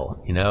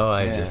style, you know.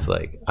 Just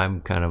like,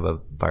 I'm kind of a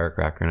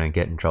firecracker and I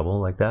get in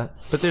trouble like that.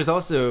 But there's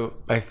also,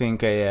 I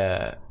think,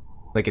 an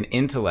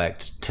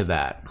intellect to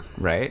that,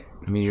 right?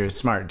 I mean, you're a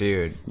smart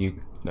dude.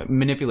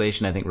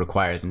 Manipulation, I think,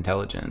 requires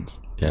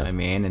intelligence. You know what I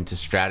mean? And to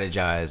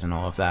strategize and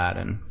all of that,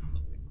 and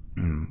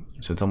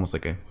so it's almost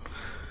like an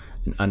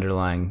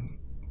underlying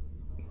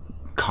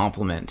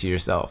compliment to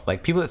yourself.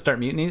 Like, people that start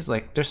mutinies,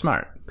 like, they're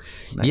smart.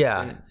 Like,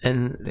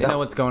 and they know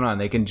what's going on.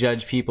 They can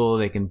judge people.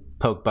 They can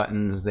poke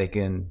buttons. They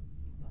can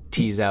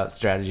tease out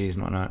strategies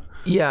and whatnot.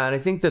 Yeah, and I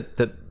think that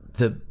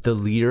the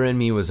leader in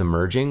me was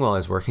emerging while I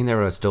was working there,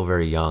 but I was still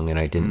very young, and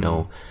I didn't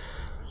know.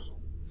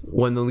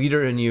 When the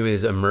leader in you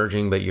is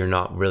emerging, but you're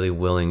not really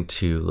willing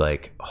to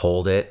like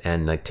hold it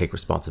and like take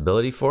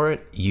responsibility for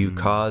it, you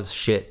cause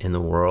shit in the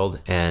world,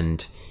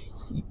 and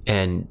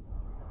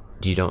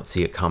you don't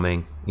see it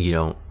coming. You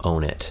don't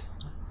own it.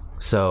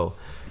 So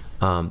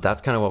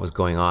that's kind of what was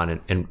going on.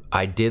 And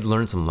I did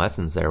learn some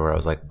lessons there where I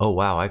was like, oh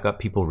wow, I got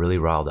people really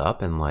riled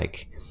up, and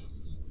like,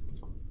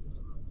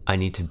 I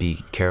need to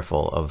be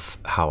careful of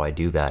how I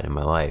do that in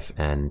my life.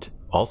 And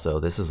also,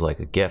 this is like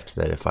a gift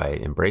that if I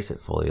embrace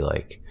it fully,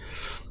 like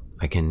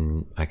I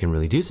can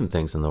really do some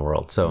things in the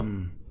world. So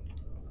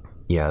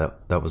yeah,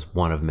 that was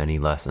one of many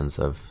lessons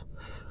of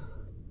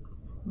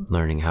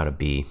learning how to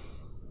be.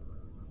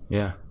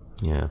 Yeah.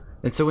 Yeah.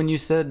 And so when you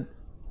said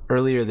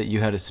earlier that you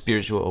had a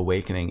spiritual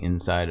awakening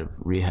inside of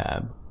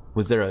rehab,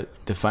 was there a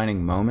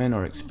defining moment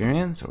or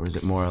experience, or was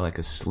it more like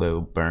a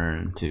slow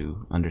burn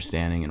to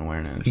understanding and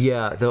awareness?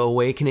 Yeah, the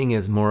awakening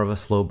is more of a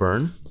slow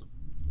burn.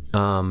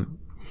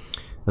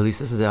 At least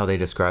this is how they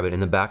describe it. In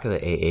the back of the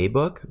AA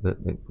book,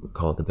 they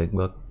call it the Big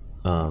Book,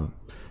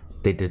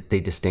 they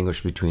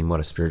distinguish between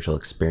what a spiritual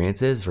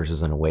experience is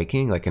versus an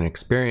awakening. Like an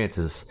experience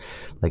is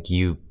like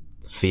you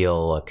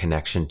feel a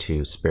connection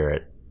to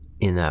spirit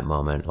in that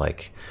moment.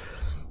 Like,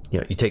 you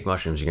know, you take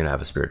mushrooms, you're going to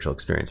have a spiritual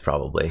experience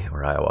probably,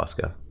 or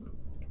ayahuasca.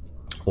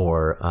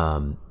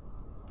 Or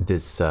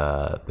this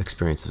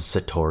experience of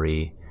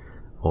Satori,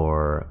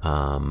 or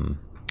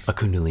a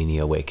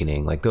Kundalini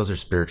awakening. Like those are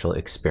spiritual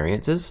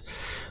experiences.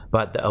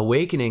 But the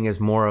awakening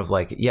is more of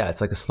like, yeah, it's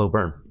like a slow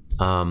burn.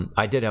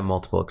 I did have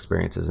multiple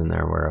experiences in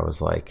there where I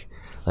was like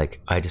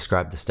I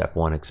described the step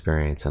 1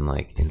 experience, and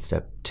like in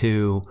step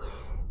 2,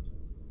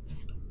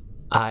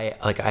 I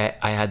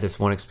had this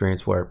one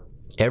experience where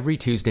every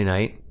Tuesday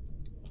night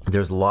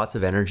there's lots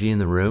of energy in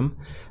the room.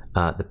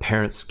 The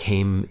parents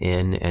came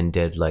in and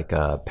did like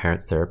a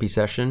parents therapy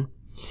session,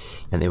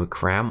 and they would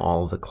cram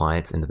all of the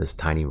clients into this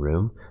tiny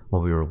room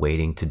while we were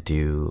waiting to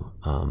do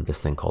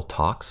this thing called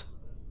talks.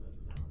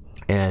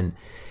 And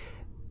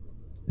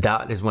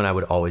that is when I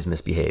would always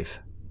misbehave,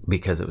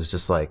 because it was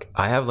just like,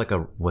 I have like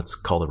what's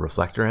called a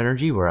reflector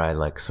energy, where I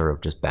like sort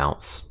of just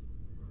bounce.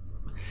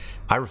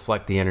 I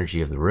reflect the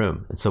energy of the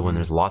room. And so when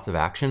there's lots of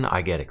action,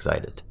 I get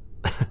excited.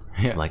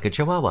 Yeah. Like a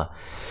chihuahua.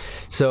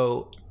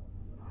 So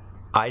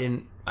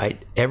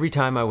every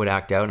time I would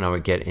act out and I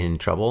would get in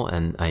trouble,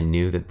 and I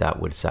knew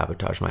that would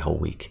sabotage my whole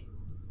week.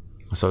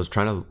 So I was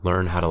trying to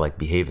learn how to like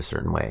behave a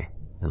certain way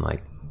and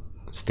like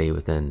stay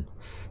within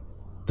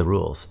the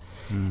rules.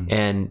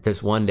 And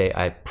this one day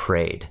I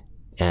prayed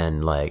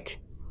and like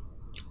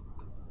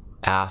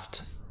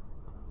asked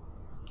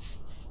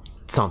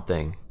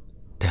something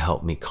to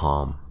help me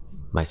calm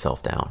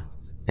myself down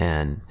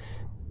and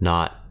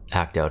not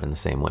act out in the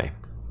same way.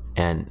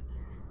 And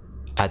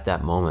at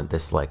that moment,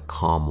 this like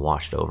calm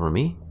washed over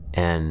me,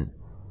 and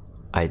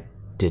I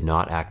did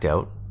not act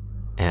out.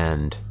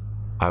 And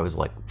I was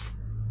like,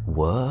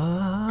 what?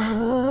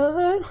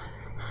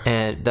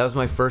 And that was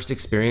my first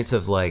experience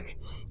of like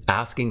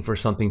asking for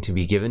something to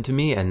be given to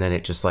me, and then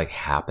it just like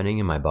happening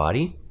in my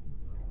body.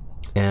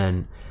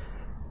 And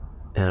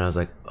I was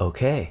like,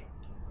 okay,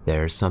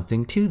 there's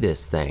something to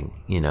this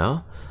thing, you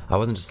know? I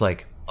wasn't just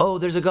like, oh,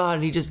 there's a God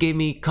and he just gave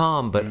me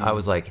calm. But I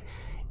was like,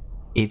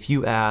 if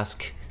you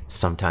ask,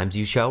 sometimes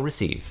you shall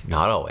receive.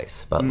 Not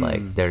always, but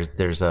like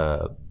there's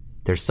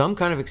some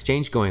kind of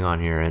exchange going on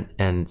here.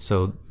 And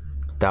so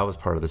that was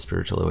part of the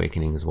spiritual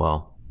awakening as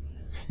well.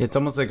 It's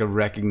almost like a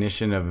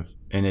recognition of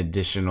an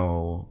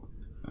additional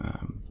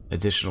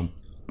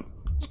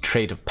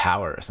trait of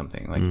power or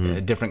something, like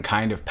a different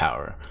kind of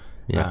power.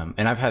 Yeah.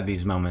 And I've had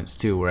these moments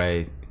too where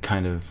I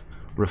kind of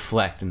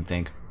reflect and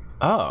think,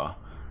 oh,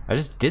 I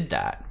just did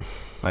that.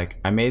 Like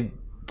I made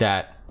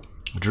that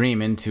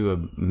dream into a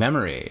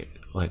memory.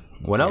 Like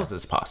what else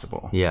is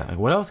possible? Yeah. Like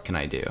what else can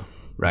I do?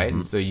 Right.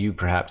 And so you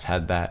perhaps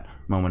had that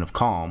moment of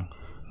calm,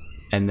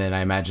 and then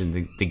I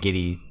imagine the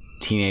giddy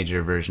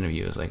teenager version of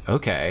you is like,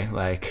 okay,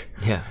 like,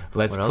 yeah,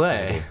 let's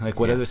play. Like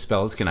what other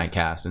spells can I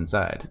cast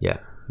inside? Yeah,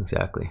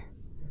 exactly.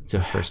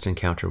 So first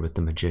encounter with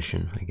the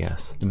magician, I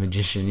guess. The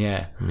magician,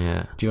 yeah.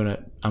 Yeah. Do you want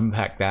to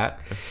unpack that?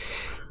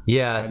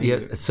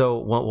 Yeah. So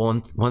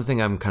one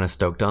thing I'm kind of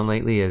stoked on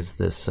lately is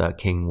this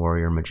king,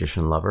 warrior,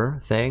 magician, lover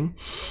thing.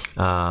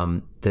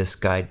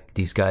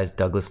 These guys,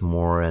 Douglas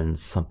Moore and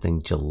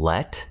something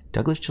Gillette.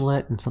 Douglas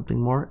Gillette and something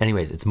more.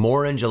 Anyways, it's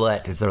Moore and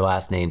Gillette is their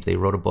last names. They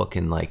wrote a book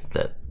in like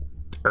the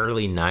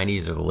early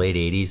 90s or the late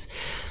 80s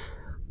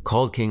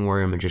called King,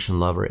 Warrior, Magician,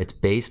 Lover. It's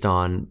based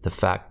on the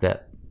fact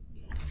that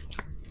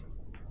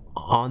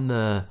on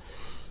the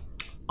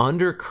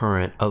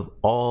undercurrent of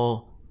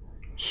all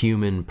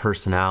human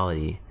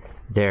personality,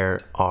 there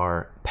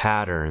are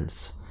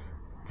patterns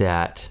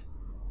that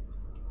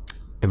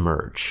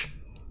emerge.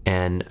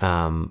 And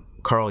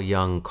Carl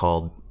Jung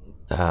called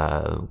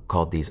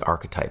these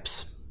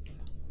archetypes,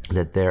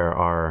 that there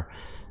are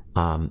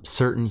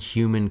certain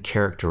human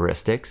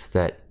characteristics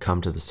that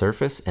come to the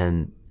surface,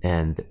 and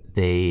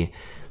they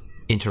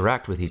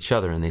interact with each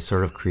other, and they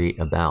sort of create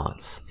a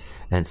balance.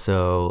 And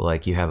so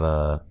like you have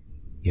a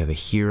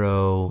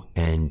hero,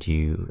 and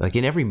you, like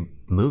in every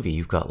movie,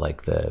 you've got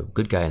like the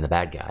good guy and the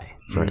bad guy,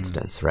 for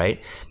instance, right?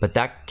 But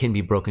that can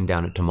be broken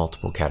down into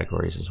multiple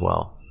categories as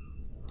well.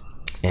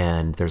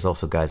 And there's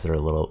also guys that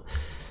are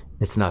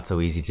it's not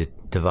so easy to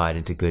divide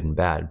into good and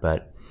bad.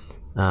 But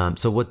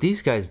so what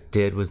these guys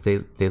did was they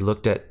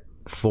looked at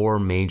 4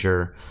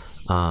 major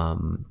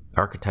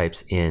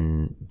archetypes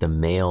in the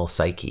male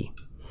psyche.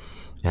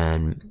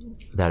 And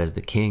that is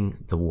the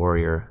king, the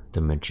warrior,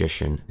 the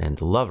magician, and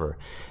the lover.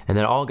 And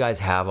then all guys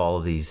have all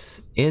of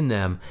these in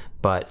them,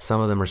 but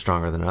some of them are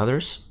stronger than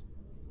others.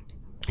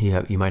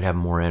 You might have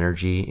more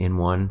energy in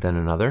one than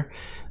another.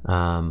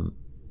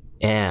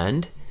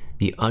 And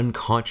the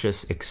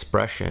unconscious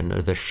expression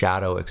or the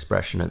shadow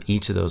expression of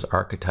each of those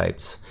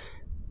archetypes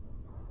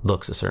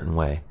looks a certain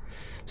way.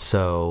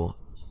 So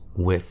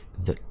with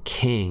the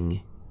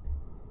king,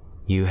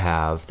 you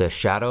have the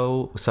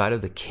shadow side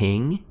of the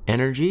king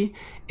energy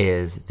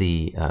is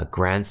the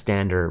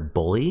grandstander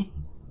bully.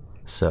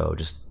 So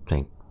just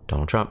think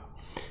Donald Trump.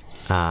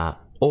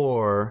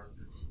 Or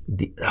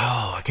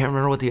I can't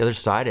remember what the other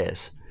side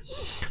is.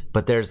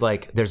 But there's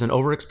an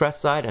overexpressed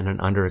side and an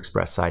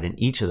underexpressed side in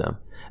each of them.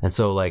 And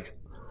so like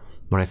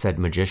when I said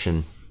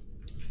magician,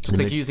 it's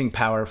like using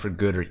power for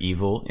good or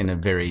evil in a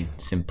very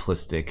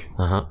simplistic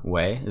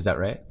way. Is that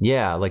right?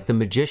 Yeah, like the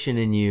magician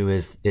in you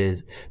is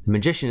the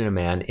magician in a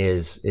man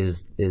is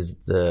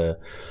the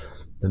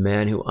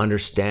man who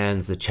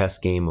understands the chess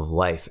game of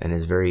life and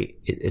is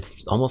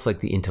it's almost like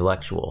the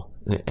intellectual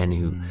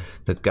and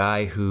the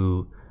guy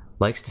who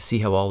likes to see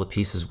how all the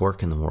pieces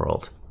work in the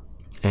world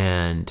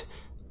and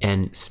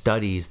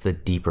studies the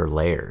deeper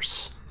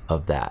layers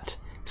of that.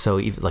 So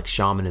even like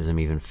shamanism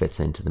even fits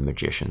into the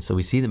magician. So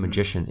we see the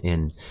magician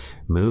in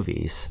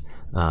movies.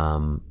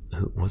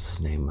 What's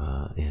his name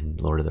in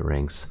Lord of the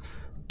Rings?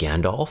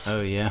 Gandalf.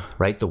 Oh yeah.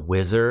 Right, the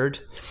wizard,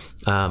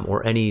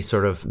 or any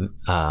sort of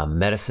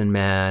medicine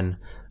man.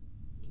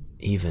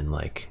 Even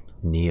like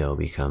Neo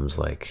becomes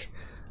like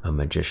a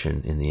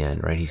magician in the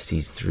end, right? He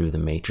sees through the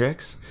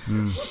matrix.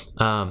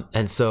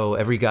 And so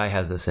every guy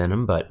has this in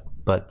him,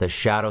 but the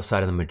shadow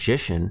side of the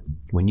magician,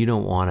 when you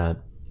don't want to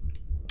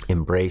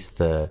embrace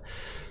the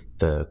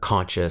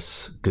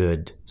conscious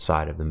good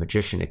side of the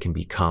magician, it can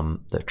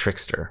become the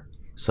trickster.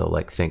 So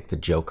like think the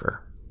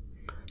Joker,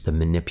 the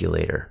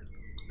manipulator,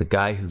 the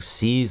guy who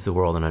sees the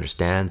world and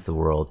understands the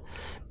world,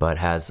 but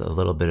has a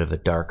little bit of a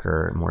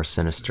darker, more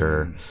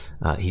sinister,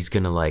 he's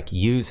going to like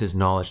use his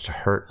knowledge to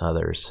hurt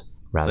others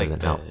rather than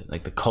help.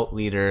 Like the cult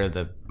leader,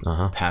 the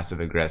passive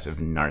aggressive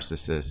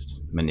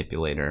narcissist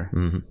manipulator.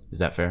 Is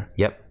that fair?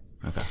 Yep.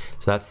 Okay.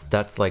 So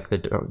that's like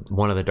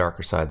one of the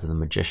darker sides of the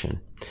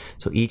magician.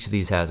 So each of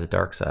these has a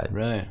dark side.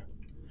 Right.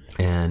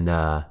 And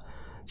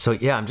so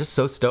yeah, I'm just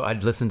so stoked. I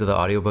listened to the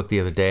audiobook the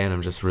other day and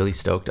I'm just really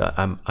stoked.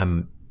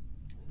 I'm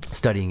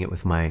studying it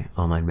with my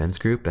online men's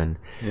group and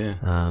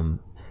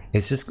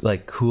it's just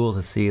like cool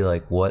to see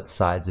like what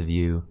sides of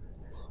you,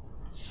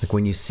 like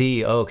when you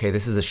see, oh, okay,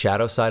 this is the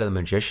shadow side of the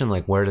magician,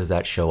 like where does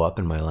that show up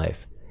in my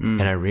life?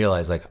 And I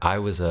realized like I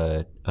was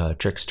a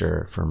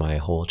trickster for my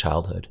whole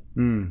childhood.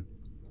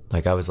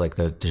 Like I was like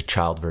the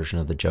child version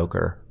of the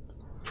Joker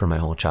for my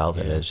whole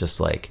childhood. It's just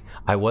like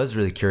I was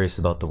really curious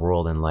about the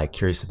world and like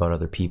curious about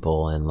other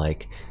people and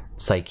like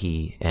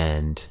psyche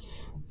and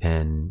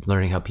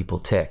learning how people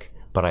tick,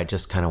 but I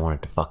just kind of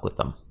wanted to fuck with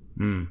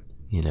them.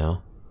 You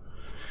know?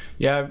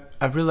 Yeah,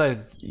 I've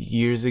realized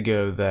years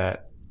ago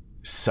that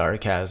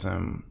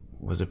sarcasm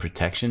was a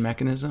protection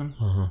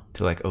mechanism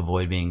to like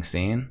avoid being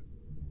seen.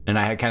 And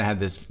I kind of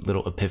had this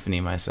little epiphany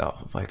myself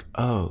of like,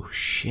 oh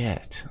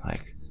shit,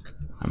 like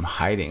I'm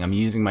hiding. I'm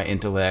using my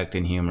intellect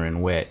and humor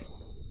and wit,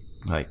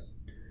 like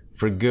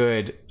for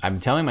good. I'm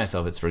telling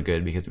myself it's for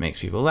good because it makes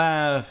people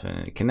laugh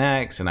and it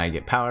connects and I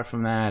get power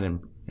from that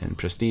and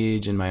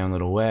prestige in my own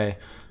little way.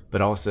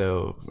 But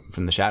also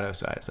from the shadow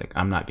side, it's like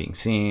I'm not being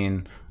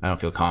seen. I don't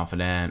feel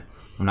confident.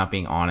 I'm not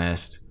being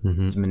honest.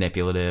 It's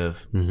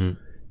manipulative.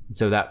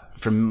 So that,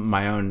 from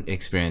my own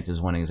experience, is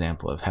one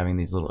example of having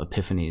these little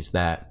epiphanies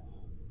that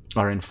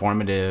are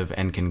informative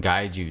and can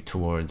guide you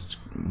towards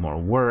more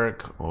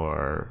work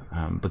or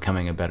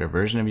becoming a better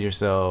version of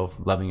yourself,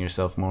 loving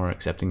yourself more,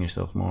 accepting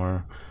yourself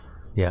more.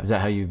 Yeah. Is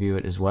that how you view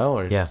it as well,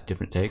 or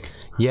different take?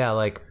 Yeah,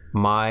 like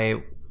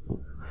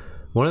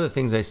one of the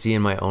things I see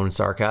in my own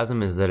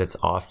sarcasm is that it's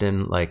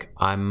often like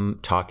I'm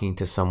talking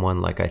to someone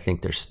like I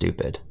think they're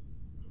stupid.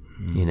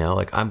 You know,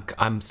 like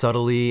I'm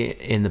subtly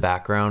in the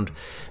background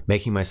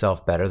making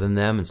myself better than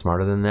them and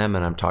smarter than them,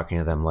 and I'm talking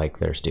to them like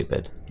they're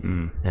stupid.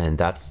 And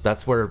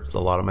that's where a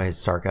lot of my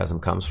sarcasm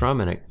comes from,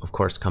 and it of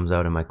course comes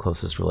out in my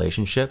closest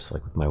relationships,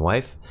 like with my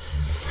wife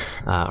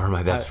or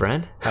my best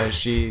friend. How does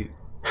she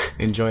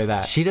enjoy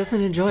that? She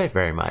doesn't enjoy it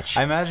very much.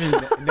 I imagine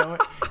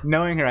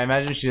knowing her, I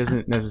imagine she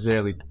doesn't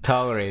necessarily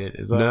tolerate it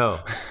as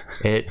well.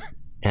 No,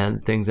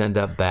 and things end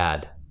up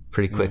bad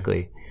pretty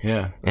quickly.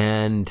 Yeah.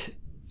 And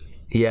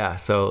yeah,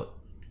 so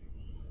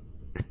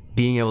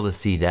being able to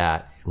see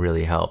that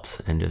really helps,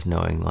 and just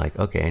knowing like,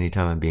 okay,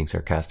 anytime I'm being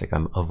sarcastic,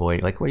 I'm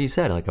avoiding, like what you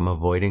said, like I'm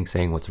avoiding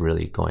saying what's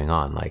really going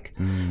on. Like,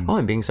 oh,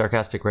 I'm being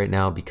sarcastic right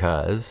now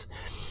because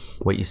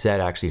what you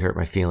said actually hurt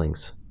my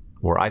feelings,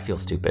 or I feel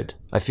stupid.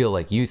 I feel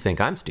like you think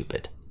I'm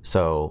stupid,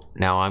 so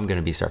now I'm going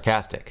to be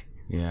sarcastic.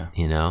 Yeah.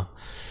 You know?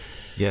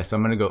 Yeah, so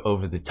I'm going to go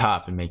over the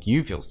top and make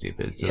you feel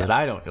stupid so that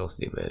I don't feel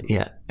stupid.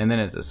 Yeah. And then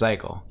it's a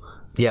cycle.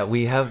 Yeah,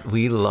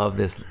 we love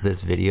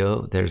this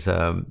video. There's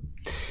a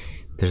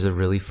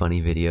really funny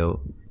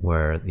video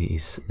where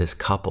this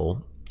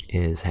couple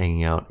is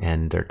hanging out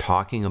and they're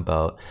talking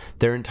about,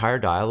 their entire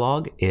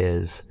dialogue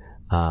is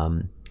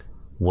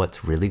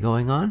what's really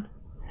going on.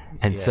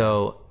 And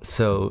so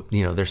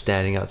you know, they're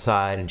standing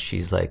outside and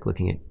she's like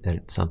looking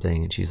at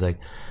something and she's like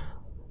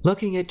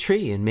looking at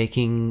tree and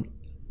making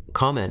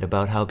comment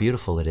about how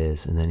beautiful it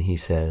is. And then he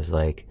says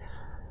like,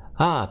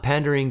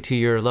 pandering to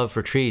your love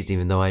for trees,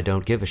 even though I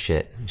don't give a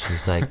shit. And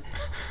she's like,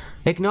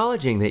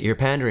 acknowledging that you're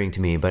pandering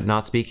to me, but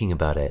not speaking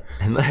about it.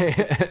 And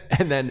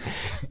and then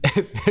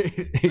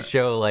they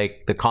show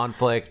like the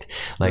conflict,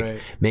 like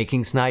right.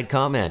 making snide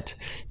comment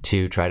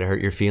to try to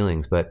hurt your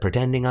feelings, but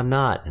pretending I'm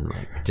not. And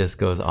like, it just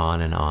goes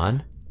on and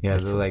on. Yeah,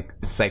 the like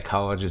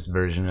psychologist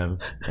version of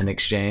an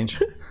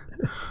exchange.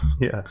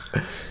 Yeah.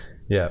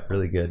 Yeah,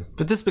 really good.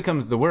 But this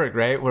becomes the work,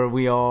 right? Where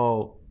we're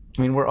all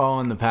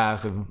on the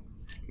path of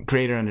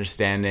greater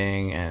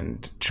understanding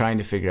and trying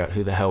to figure out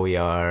who the hell we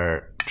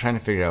are, trying to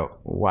figure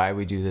out why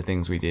we do the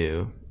things we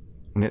do.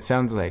 And it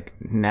sounds like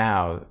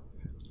now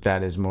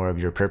that is more of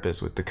your purpose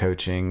with the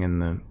coaching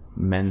and the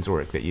men's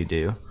work that you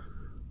do.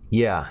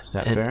 Yeah. Is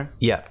that fair?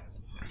 Yeah.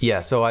 Yeah.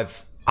 So I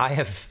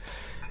have,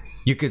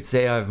 you could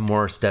say I've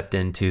more stepped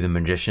into the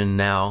magician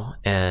now,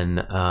 and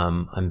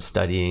I'm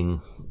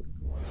studying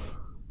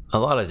a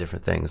lot of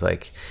different things,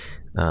 like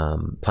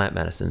plant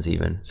medicines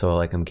even. So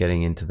like I'm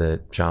getting into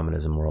the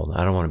shamanism world.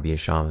 I don't want to be a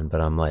shaman, but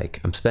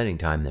I'm spending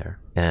time there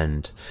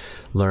and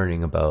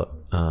learning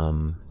about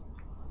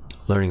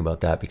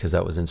that, because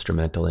that was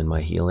instrumental in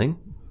my healing.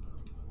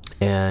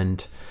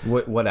 And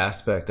what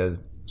aspect of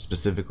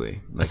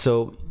specifically? Like,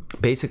 so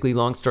basically,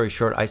 long story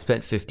short, I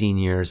spent 15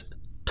 years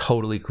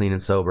totally clean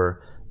and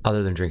sober,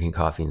 other than drinking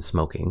coffee and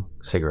smoking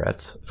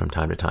cigarettes from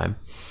time to time.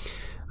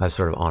 I was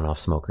sort of on-off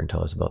smoker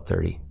until I was about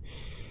 30.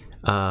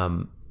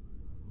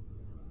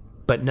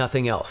 But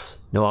nothing else.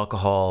 No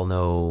alcohol,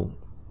 no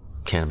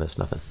cannabis,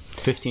 nothing.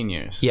 15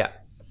 years. Yeah.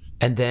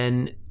 And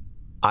then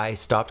I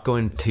stopped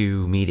going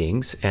to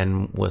meetings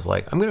and was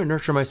like, I'm going to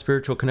nurture my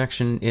spiritual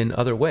connection in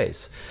other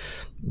ways.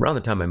 Around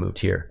the time I moved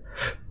here.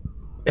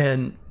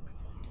 And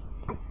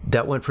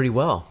that went pretty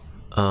well.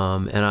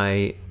 And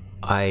I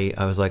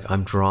was like,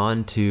 I'm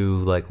drawn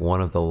to like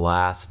one of the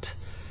last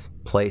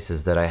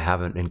places that I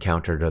haven't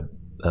encountered,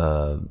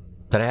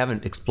 that I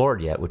haven't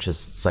explored yet, which is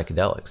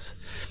psychedelics,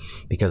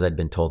 because I'd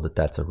been told that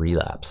that's a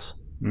relapse.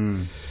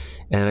 And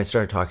I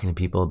started talking to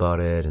people about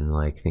it and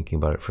like thinking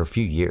about it for a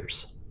few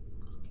years.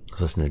 I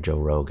was listening to Joe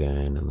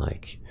Rogan and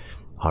like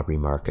Aubrey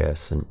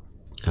Marcus, and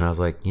I was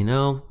like,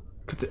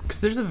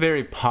 because there's a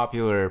very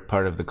popular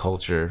part of the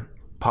culture,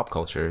 pop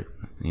culture,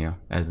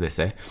 as they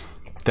say,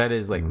 that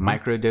is like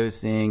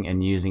microdosing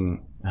and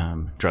using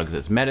drugs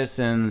as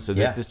medicine. So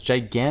there's this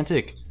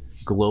gigantic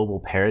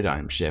global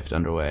paradigm shift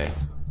underway.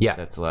 Yeah,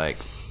 that's like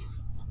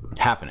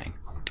happening.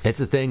 It's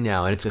a thing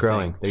now, and it's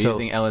growing. They're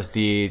using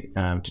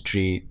LSD to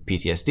treat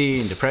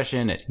PTSD and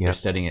depression. They're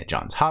studying at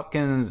Johns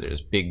Hopkins.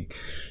 There's big $1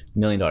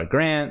 million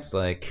grants.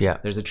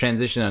 There's a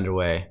transition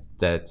underway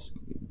that's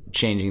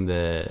changing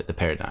the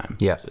paradigm,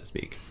 so to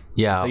speak.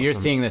 Yeah. So you're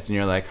seeing this and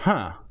you're like,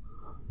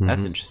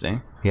 that's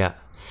interesting. Yeah.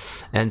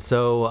 And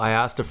so I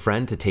asked a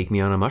friend to take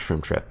me on a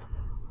mushroom trip,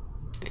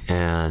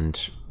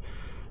 and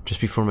just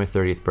before my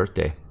 30th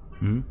birthday.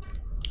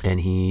 And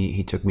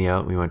he took me out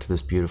and we went to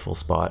this beautiful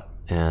spot,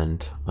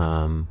 and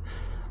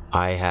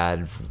I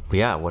had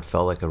what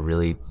felt like a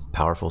really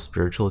powerful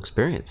spiritual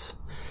experience.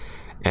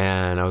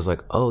 And I was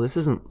like, oh, this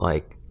is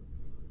like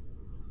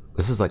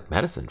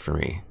medicine for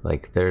me.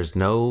 Like there's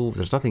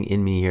nothing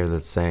in me here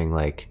that's saying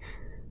like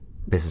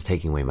this is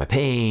taking away my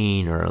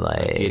pain, or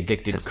like the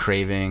addicted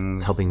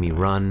cravings, it's helping me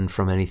run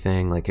from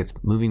anything. Like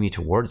it's moving me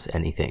towards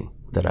anything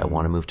that I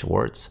want to move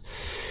towards,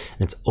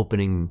 and it's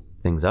opening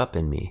things up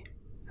in me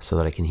so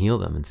that I can heal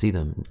them and see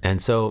them.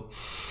 And so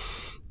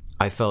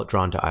I felt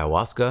drawn to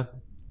ayahuasca,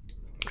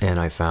 and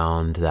I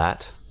found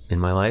that in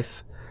my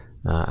life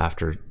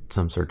after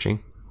some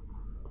searching,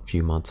 a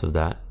few months of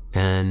that.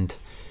 And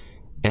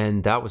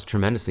that was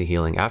tremendously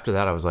healing. After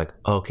that, I was like,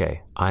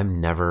 okay, I'm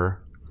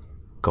never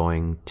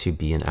going to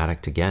be an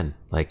addict again.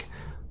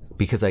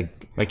 Because I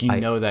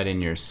know that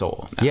in your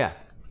soul now. Yeah,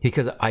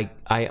 because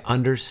I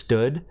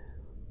understood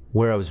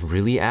where I was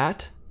really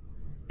at,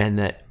 and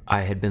that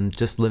I had been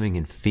just living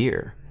in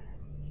fear,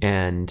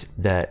 and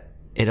that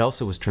it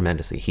also was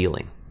tremendously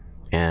healing.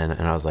 And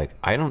I was like,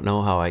 I don't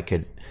know how I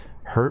could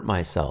hurt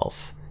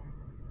myself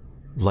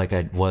like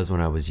I was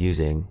when I was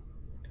using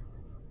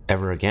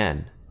ever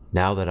again,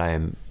 now that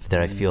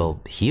I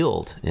feel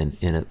healed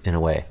in a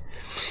way.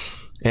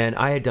 And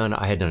I had done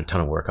a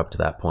ton of work up to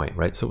that point,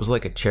 right? So it was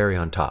like a cherry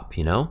on top,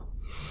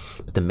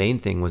 But the main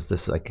thing was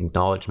this like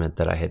acknowledgement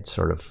that I had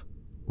sort of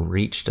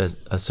reached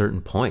a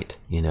certain point,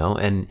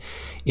 And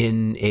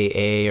in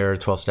AA or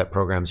 12-step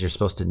programs, you're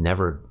supposed to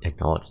never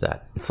acknowledge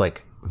that. It's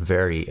like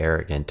very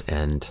arrogant,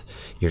 and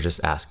you're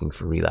just asking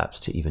for relapse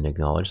to even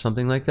acknowledge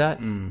something like that.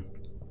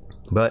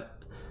 But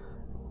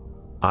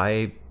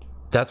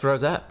that's where I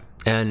was at.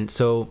 And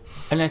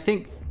I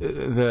think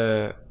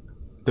the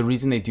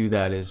reason they do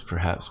that is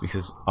perhaps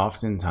because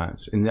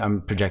oftentimes, and I'm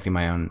projecting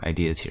my own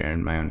ideas here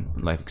and my own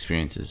life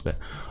experiences, but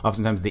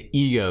oftentimes the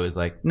ego is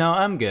like, no,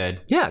 I'm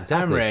good. Yeah,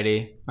 exactly. I'm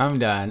ready. I'm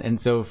done. And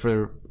so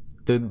for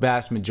the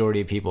vast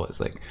majority of people, it's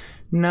like,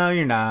 no,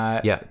 you're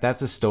not. Yeah.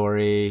 That's a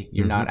story.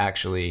 You're not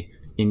actually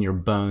in your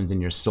bones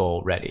and your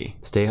soul ready.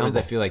 Stay humble. Whereas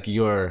I feel like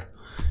you're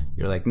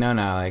like, no,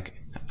 like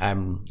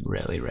I'm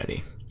really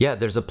ready. Yeah,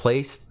 there's a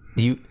place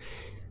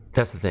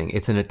that's the thing.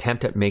 It's an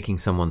attempt at making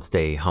someone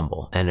stay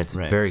humble, and it's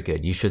very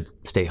good. You should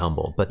stay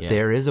humble, but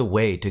there is a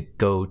way to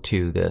go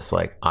to this,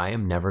 like, I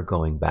am never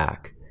going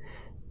back.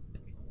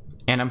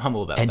 And I'm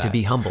humble about that. And to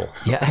be humble.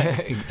 Yeah,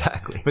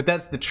 exactly. But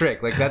that's the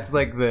trick. Like, that's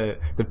like the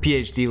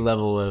PhD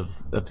level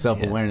of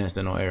self-awareness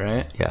in a way,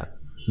 right? Yeah.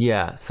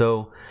 Yeah.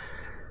 So,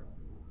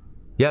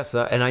 yes,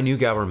 and I knew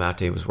Gabor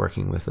Mate was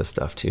working with this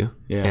stuff too.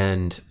 Yeah.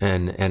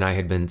 And I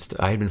had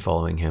been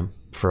following him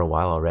for a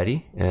while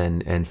already.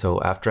 And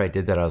so after I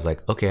did that, I was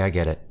like, okay, I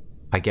get it.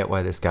 I get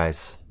why this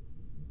guy's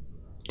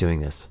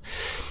doing this.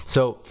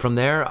 So from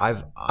there,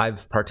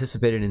 I've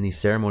participated in these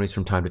ceremonies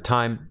from time to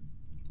time.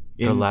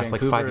 For the last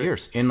Vancouver, like 5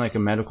 years, in like a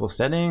medical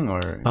setting, or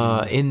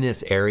in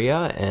this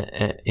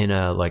area, in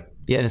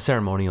a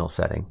ceremonial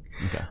setting,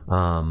 okay.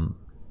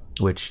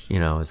 Which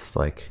is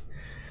like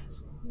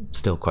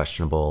still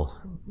questionable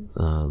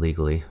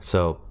legally.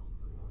 So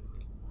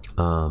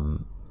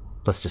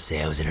let's just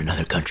say I was in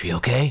another country,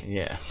 okay?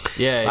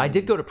 Yeah. I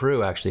did go to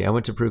Peru actually. I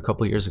went to Peru a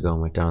couple of years ago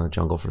and went down in the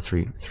jungle for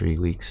three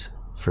weeks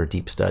for a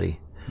deep study.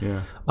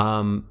 Yeah.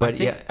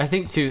 But I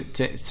think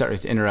sorry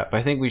to interrupt,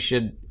 but I think we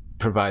should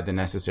provide the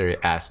necessary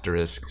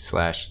asterisk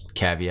 /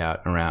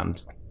 caveat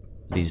around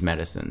these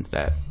medicines,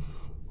 that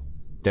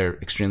they're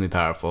extremely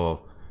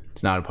powerful.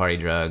 It's not a party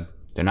drug.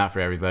 They're not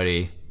for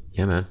everybody.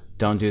 Yeah, man.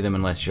 Don't do them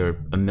unless you're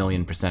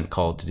 1,000,000%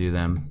 called to do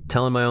them.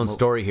 Telling my own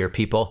story here,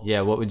 people.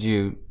 Yeah, what would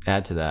you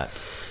add to that?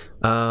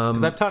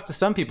 Because I've talked to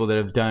some people that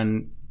have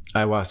done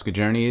ayahuasca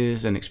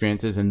journeys and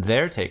experiences, and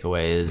their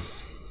takeaway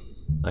is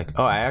like,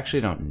 oh, I actually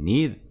don't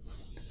need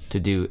to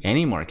do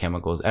any more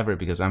chemicals ever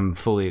because I'm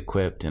fully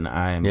equipped and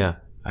I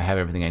have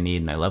everything I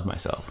need and I love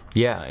myself.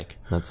 Yeah, like,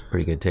 that's a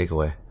pretty good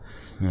takeaway.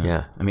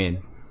 Yeah. I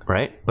mean,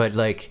 right? But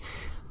like,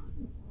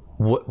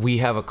 we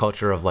have a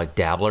culture of like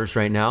dabblers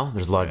right now.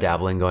 There's a lot of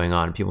dabbling going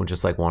on. People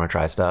just like want to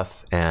try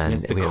stuff, and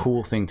it's the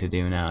cool thing to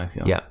do now, I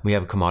feel. Yeah, we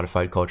have a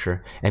commodified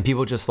culture, and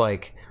people just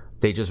like,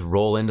 they just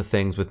roll into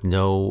things with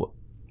no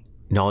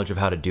knowledge of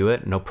how to do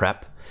it, no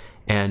prep.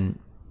 And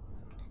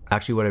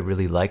actually, what I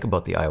really like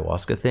about the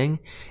ayahuasca thing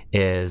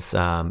is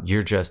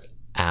you're just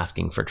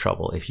asking for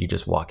trouble if you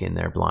just walk in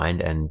there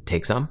blind and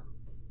take some.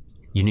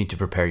 You need to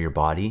prepare your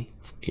body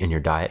and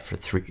your diet for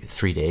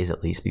three days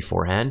at least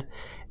beforehand,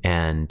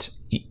 and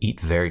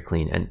eat very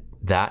clean. And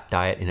that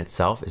diet in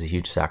itself is a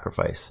huge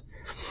sacrifice.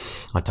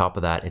 On top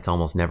of that, it's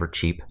almost never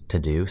cheap to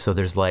do. So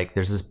there's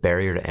this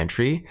barrier to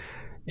entry,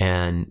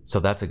 and so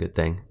that's a good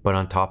thing. But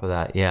on top of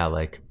that,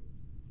 like,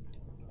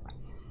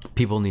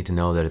 people need to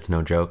know that it's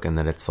no joke, and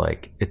that it's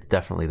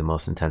definitely the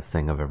most intense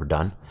thing I've ever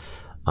done.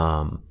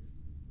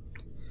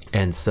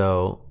 And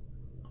so,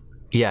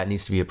 it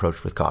needs to be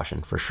approached with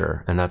caution for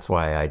sure. And that's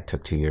why I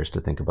took 2 years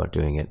to think about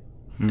doing it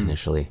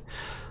initially.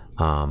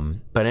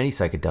 But any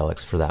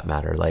psychedelics for that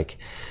matter, like,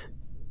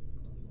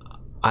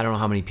 I don't know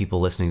how many people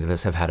listening to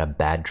this have had a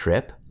bad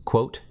trip,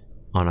 quote,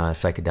 on a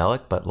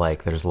psychedelic, but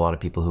like, there's a lot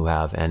of people who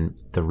have. And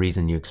the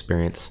reason you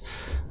experience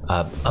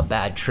a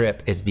bad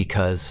trip is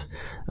because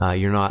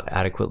you're not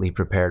adequately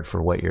prepared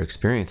for what you're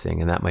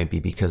experiencing. And that might be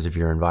because of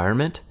your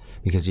environment,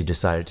 because you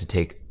decided to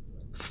take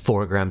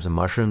 4 grams of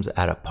mushrooms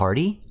at a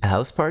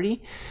house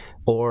party,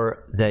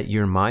 or that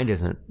your mind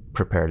isn't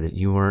prepared, that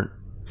you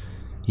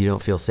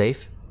don't feel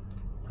safe,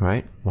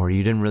 right? Or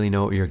you didn't really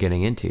know what you're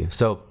getting into.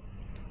 So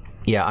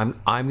I'm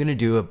going to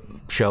do a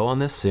show on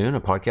this soon,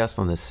 a podcast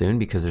on this soon,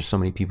 because there's so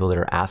many people that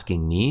are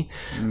asking me,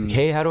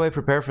 hey, how do I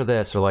prepare for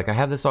this? Or like, I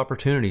have this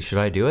opportunity, should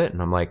I do it?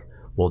 And I'm like,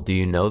 well, do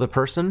you know the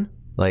person?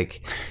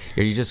 Like,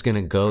 are you just going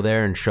to go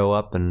there and show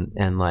up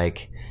and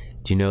like,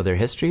 do you know their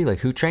history? Like,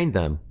 who trained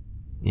them?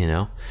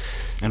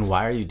 And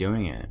why are you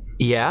doing it?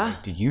 Yeah.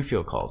 Like, do you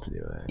feel called to do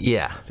it?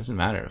 Yeah. It doesn't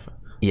matter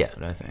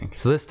what I think.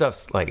 So this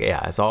stuff's like,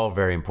 it's all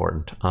very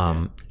important.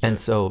 And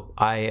so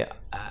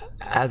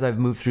as I've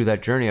moved through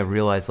that journey, I've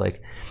realized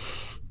like,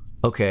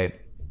 okay,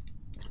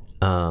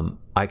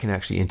 I can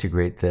actually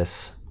integrate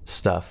this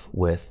stuff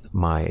with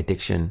my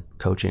addiction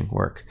coaching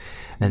work.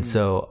 And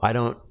so I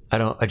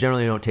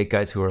generally don't take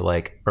guys who are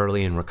like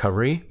early in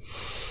recovery,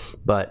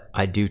 but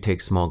I do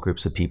take small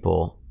groups of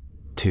people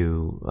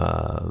to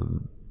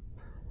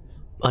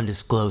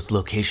undisclosed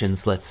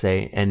locations, let's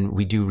say, and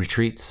we do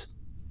retreats.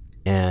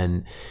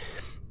 And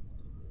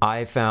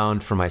I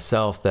found for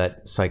myself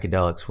that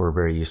psychedelics were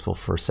very useful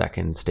for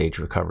second stage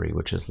recovery,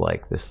 which is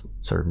like this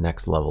sort of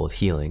next level of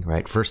healing,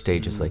 right? First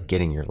stage is like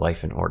getting your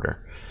life in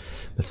order,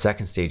 but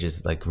second stage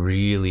is like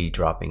really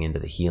dropping into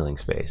the healing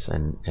space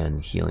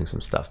and healing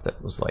some stuff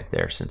that was like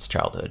there since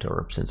childhood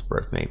or since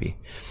birth maybe.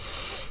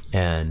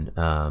 And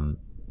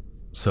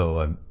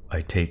so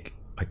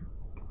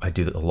I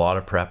do a lot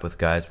of prep with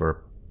guys. We're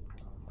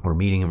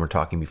meeting and we're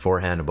talking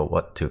beforehand about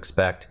what to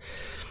expect.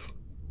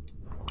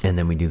 And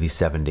then we do these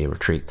 7-day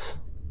retreats.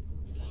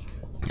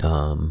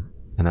 And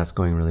that's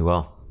going really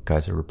well.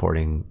 Guys are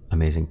reporting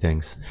amazing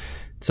things.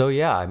 So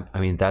I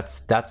mean,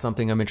 that's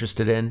something I'm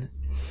interested in,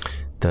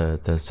 the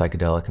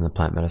psychedelic and the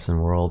plant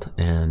medicine world.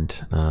 And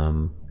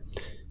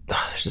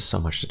there's just so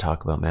much to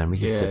talk about, man. We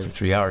could sit for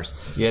 3 hours.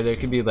 Yeah, there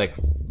could be like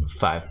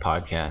 5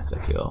 podcasts,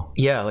 I feel.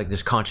 Yeah, like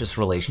there's conscious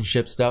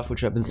relationship stuff,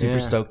 which I've been super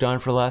stoked on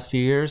for the last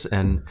few years,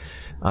 and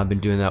I've been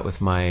doing that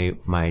with my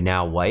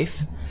now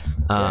wife.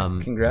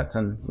 Congrats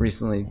on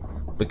recently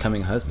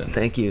becoming a husband.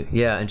 Thank you.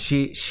 Yeah, and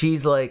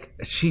she's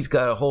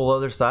got a whole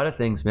other side of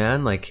things,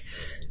 man. Like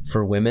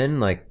for women,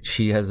 like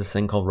she has this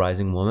thing called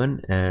Rising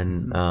Woman,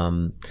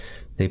 and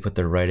they put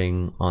their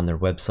writing on their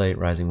website,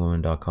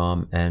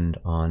 risingwoman.com, and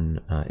on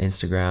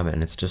Instagram,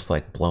 and it's just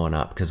like blowing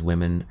up because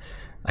women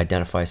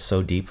identify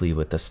so deeply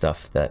with the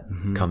stuff that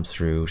comes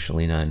through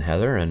Shalina and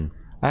Heather. And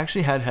I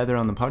actually had Heather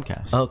on the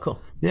podcast. Oh,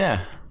 cool.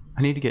 Yeah,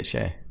 I need to get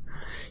Shay.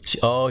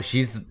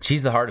 She's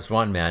the hardest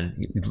one, man.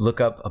 You look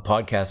up a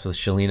podcast with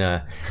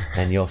Shalina,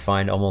 and you'll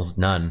find almost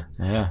none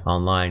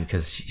online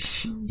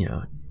because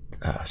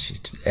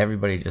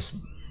everybody just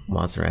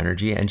wants her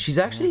energy, and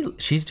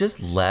she's just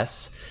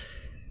less.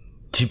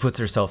 She puts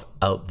herself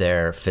out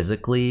there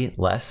physically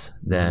less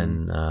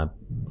than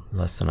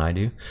I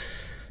do.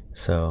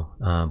 So,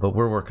 but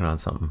we're working on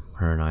something,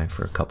 her and I,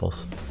 for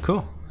couples.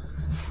 Cool.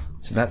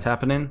 So that's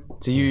happening.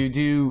 So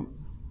you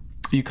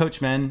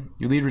coach men,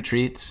 you lead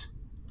retreats.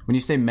 When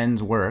you say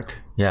men's work,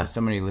 to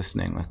somebody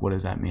listening, like what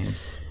does that mean?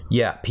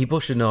 Yeah, people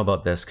should know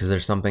about this because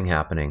there's something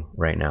happening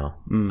right now.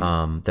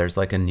 There's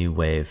like a new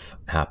wave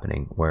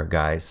happening where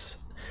guys,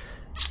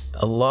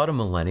 a lot of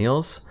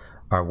millennials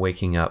are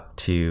waking up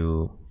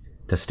to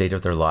the state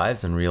of their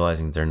lives and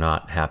realizing they're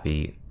not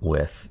happy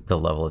with the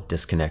level of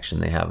disconnection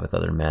they have with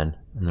other men.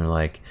 And they're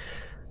like,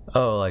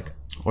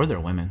 or they're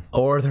women.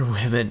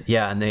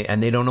 Yeah. And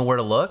they don't know where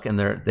to look. And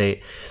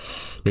they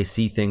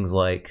see things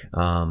like,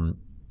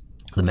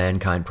 the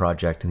Mankind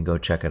Project, and they go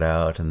check it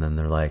out. And then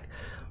they're like,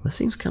 this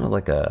seems kind of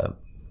like a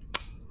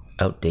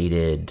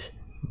outdated,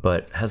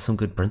 but has some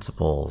good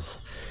principles.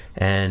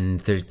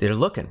 And they're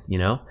looking,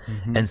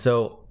 And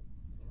so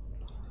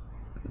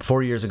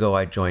 4 years ago,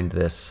 I joined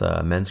this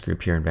men's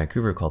group here in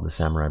Vancouver called the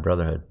Samurai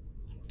Brotherhood.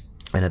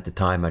 And at the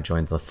time, I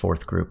joined the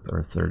 4th group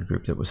or 3rd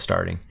group that was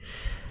starting.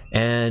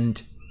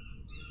 And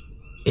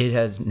it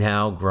has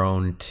now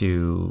grown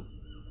to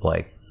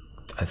like,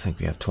 I think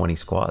we have 20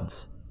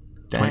 squads,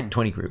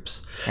 20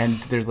 groups. And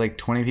there's like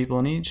 20 people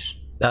in each?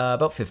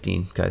 About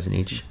 15 guys in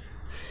each.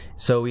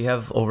 So we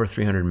have over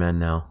 300 men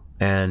now.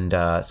 And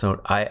so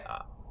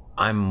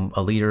I'm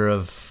a leader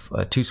of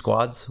 2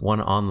 squads, one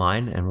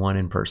online and one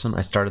in person.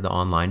 I started the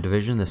online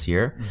division this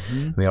year.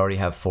 We already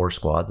have 4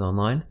 squads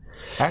online.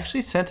 I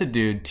actually sent a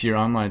dude to your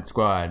online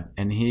squad,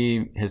 and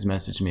he has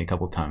messaged me a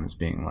couple times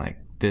being like,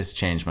 this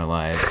changed my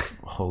life.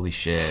 Holy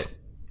shit.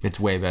 It's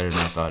way better than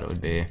I thought it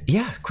would be.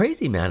 Yeah, it's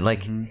crazy, man.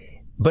 Like,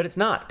 but it's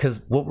not,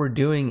 because what we're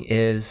doing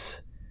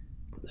is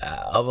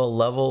of a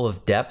level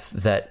of depth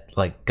that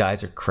like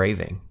guys are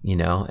craving,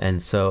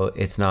 And so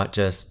it's not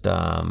just,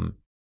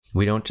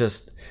 we don't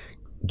just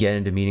get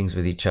into meetings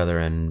with each other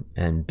and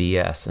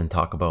BS and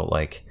talk about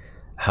like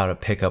how to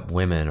pick up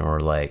women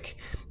or like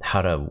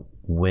how to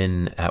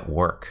win at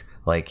work.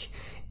 Like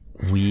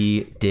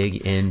we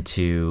dig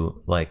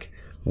into like,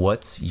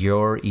 what's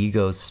your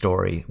ego's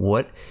story?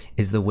 What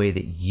is the way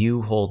that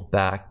you hold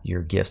back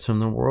your gifts from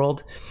the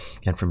world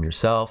and from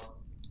yourself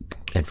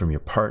and from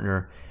your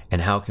partner?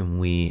 And how can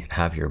we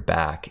have your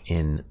back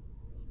in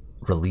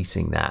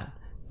releasing that?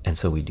 And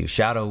so we do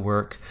shadow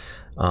work.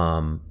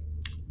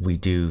 We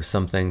do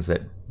some things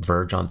that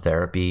verge on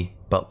therapy,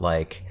 but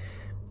like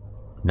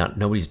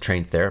nobody's a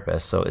trained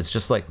therapist. So it's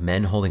just like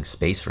men holding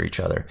space for each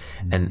other.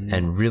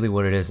 And really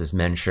what it is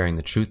men sharing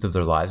the truth of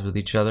their lives with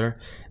each other,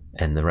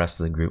 and the rest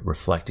of the group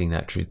reflecting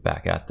that truth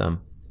back at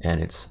them.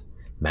 And it's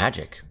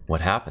magic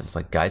what happens.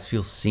 Like guys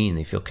feel seen,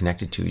 they feel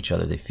connected to each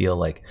other. They feel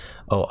like,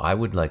 oh, I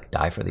would like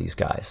die for these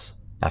guys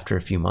after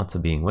a few months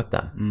of being with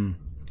them.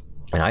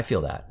 And I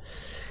feel that.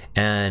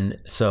 And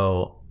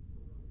so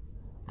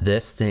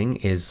this thing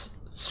is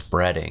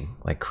spreading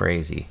like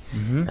crazy.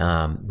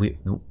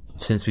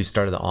 Since we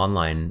started the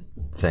online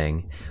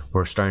thing,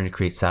 we're starting to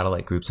create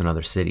satellite groups in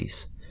other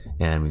cities.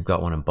 And we've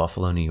got one in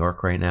Buffalo, New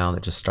York right now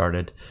that just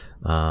started.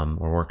 We're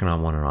working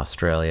on one in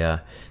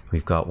Australia.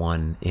 We've got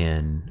one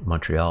in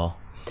Montreal,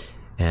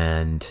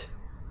 and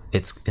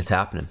it's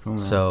happening. Oh,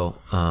 so,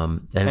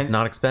 and it's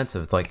not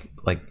expensive. It's like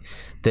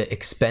the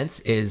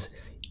expense is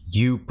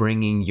you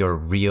bringing your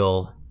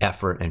real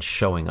effort and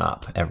showing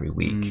up every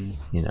week,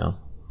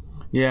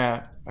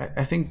 Yeah.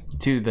 I think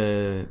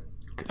too,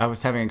 I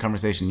was having a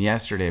conversation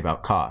yesterday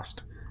about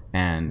cost,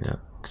 and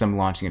because I'm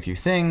launching a few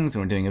things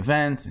and we're doing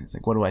events, and it's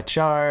like, what do I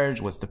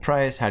charge? What's the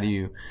price? How do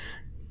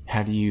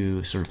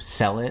you sort of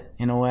sell it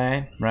in a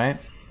way, right?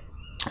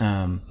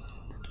 And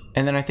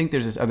then I think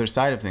there's this other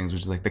side of things,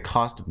 which is like the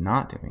cost of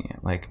not doing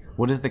it. Like,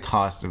 what is the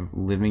cost of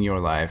living your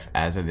life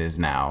as it is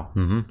now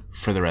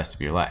for the rest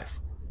of your life?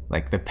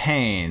 Like the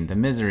pain, the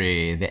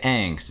misery, the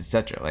angst,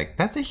 etc. Like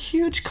that's a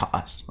huge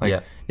cost.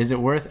 Like, is it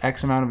worth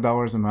X amount of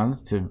dollars a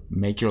month to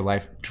make your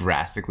life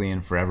drastically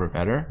and forever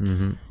better?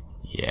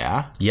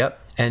 Yeah.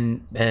 Yep.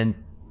 And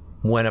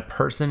when a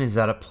person is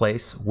at a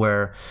place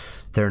where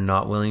they're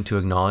not willing to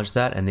acknowledge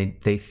that, and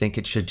they think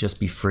it should just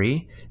be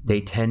free,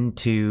 they tend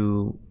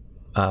to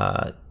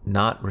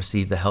not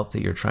receive the help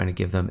that you're trying to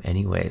give them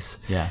anyways.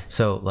 Yeah.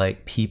 So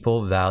like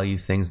people value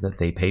things that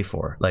they pay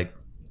for. Like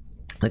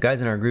the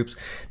guys in our groups,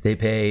 they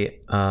pay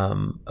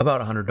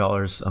about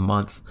 $100 a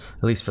month,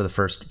 at least for the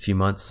first few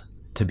months,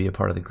 to be a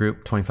part of the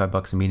group.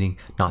 $25 a meeting,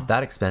 not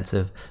that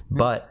expensive,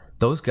 but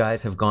those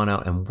guys have gone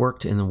out and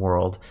worked in the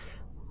world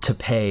to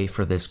pay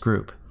for this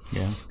group.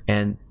 Yeah.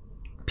 And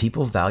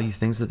people value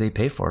things that they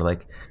pay for.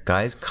 Like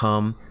guys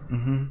come,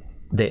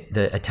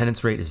 the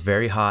attendance rate is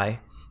very high.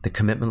 The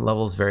commitment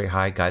level is very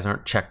high. Guys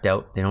aren't checked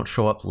out. They don't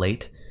show up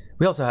late.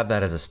 We also have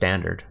that as a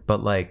standard,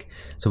 but like,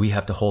 so we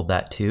have to hold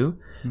that too.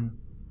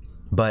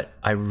 But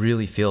I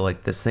really feel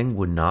like this thing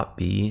would not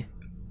be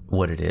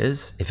what it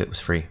is if it was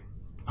free.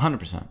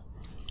 100%.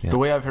 Yeah. The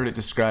way I've heard it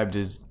described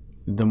is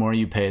the more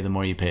you pay, the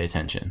more you pay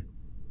attention.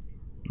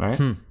 Right?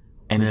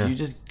 And if you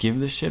just give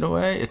this shit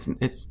away,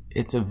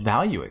 it's a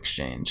value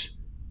exchange.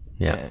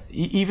 Yeah.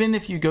 Even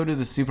if you go to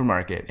the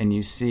supermarket and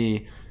you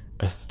see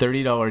a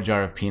 $30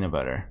 jar of peanut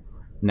butter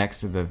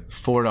next to the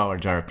 $4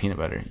 jar of peanut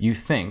butter, you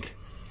think,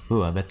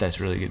 ooh, I bet that's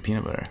really good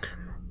peanut butter.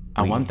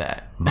 I want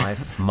that.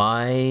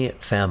 My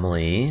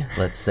family,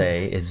 let's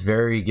say, is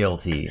very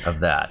guilty of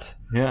that.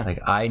 Yeah. Like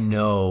I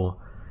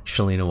know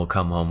Shalina will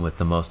come home with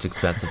the most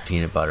expensive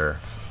peanut butter.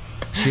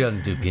 She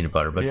doesn't do peanut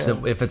butter, but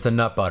if it's a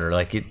nut butter,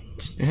 like it,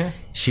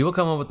 she will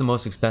come up with the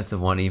most expensive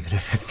one, even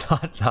if it's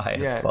not the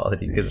highest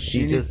quality, because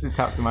she needs to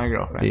talk to my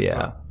girlfriend.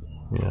 Yeah,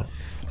 yeah.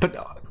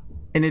 But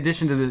in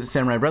addition to the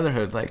Samurai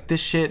Brotherhood, like this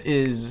shit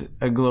is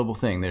a global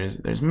thing.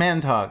 There's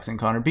Man Talks and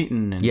Connor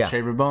Beaton and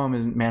Trevor Boehm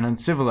is Man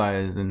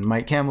Uncivilized and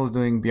Mike Campbell's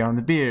doing Beyond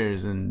the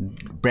Beers and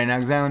Brandon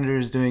Alexander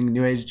is doing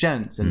New Age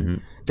Gents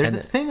and there's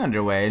a thing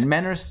underway and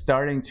men are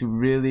starting to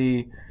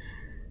really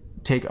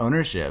take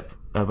ownership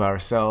of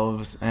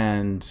ourselves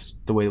and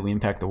the way that we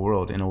impact the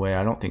world in a way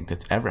I don't think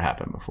that's ever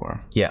happened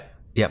before. Yeah.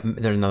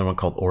 There's another one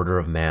called Order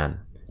of Man.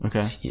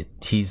 Okay.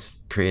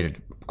 He's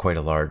created quite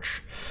a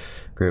large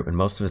group, and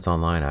most of it's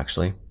online,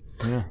 actually.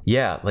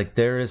 Yeah. Like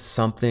there's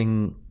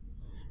something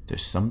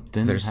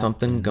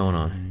going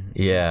on.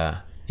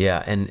 Yeah.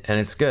 And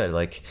it's good.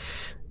 Like,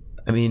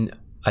 I mean,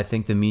 I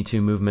think the Me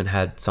Too movement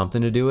had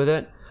something to do with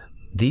it.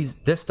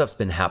 This stuff's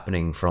been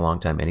happening for a long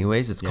time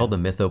anyways. It's called the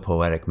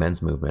mythopoetic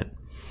men's movement,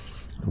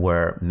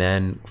 where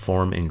men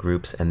form in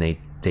groups and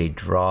they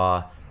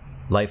draw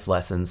life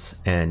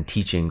lessons and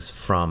teachings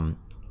from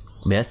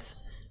myth.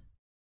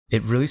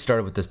 It really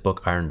started with this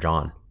book Iron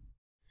John,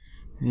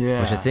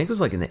 which I think was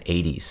like in the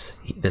 80s.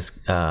 This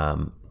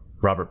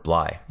Robert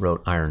Bly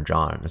wrote Iron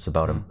John. It's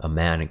about a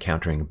man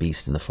encountering a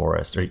beast in the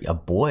forest, or a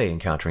boy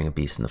encountering a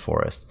beast in the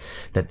forest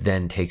that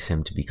then takes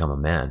him to become a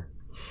man.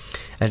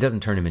 And it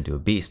doesn't turn him into a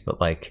beast, but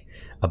like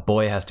a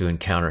boy has to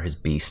encounter his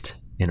beast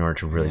in order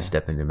to really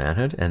step into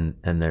manhood. And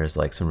there's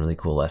like some really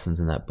cool lessons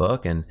in that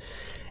book. And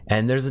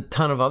there's a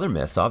ton of other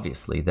myths,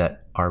 obviously,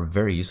 that are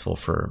very useful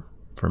for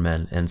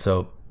men. And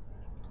so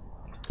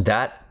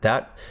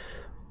that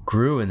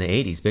grew in the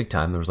 80s big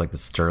time. There was like the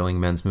Sterling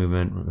men's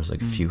movement. There was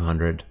like a few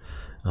hundred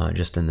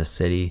just in the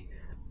city.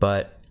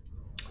 But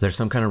there's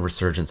some kind of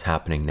resurgence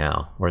happening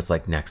now where it's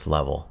like next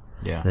level.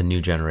 Yeah. The new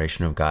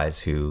generation of guys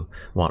who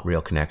want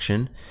real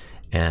connection.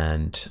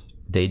 And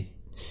I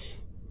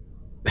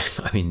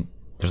mean,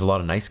 there's a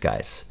lot of nice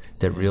guys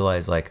that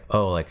realize like,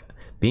 oh, like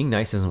being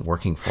nice isn't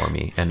working for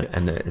me. And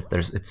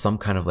it's some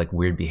kind of like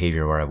weird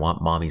behavior where I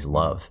want mommy's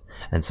love.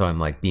 And so I'm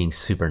like being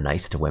super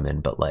nice to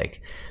women, but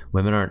like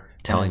women aren't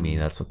telling me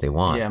that's what they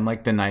want. Yeah. I'm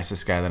like the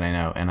nicest guy that I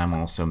know. And I'm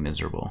also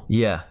miserable.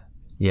 Yeah.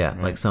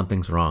 Right. Like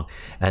something's wrong.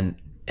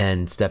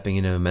 And stepping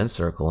into a men's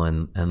circle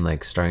and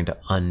like starting to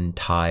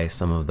untie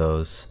some of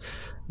those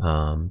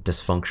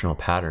dysfunctional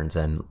patterns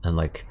and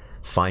like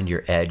find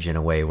your edge in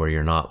a way where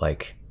you're not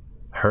like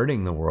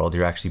hurting the world,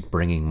 you're actually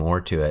bringing more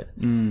to it.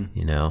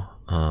 You know,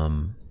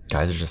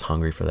 guys are just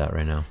hungry for that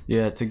right now.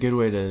 Yeah, it's a good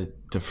way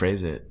to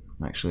phrase it,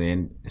 actually.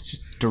 And it's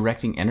just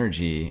directing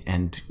energy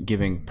and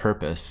giving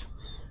purpose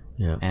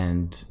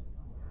and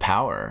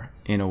power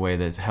in a way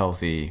that's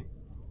healthy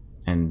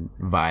and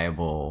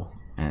viable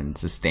and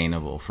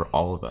sustainable for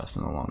all of us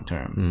in the long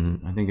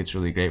term. I think it's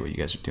really great what you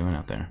guys are doing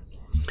out there.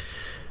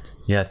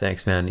 Yeah,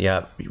 thanks, man.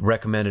 Yeah,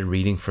 recommended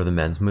reading for the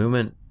men's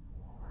movement,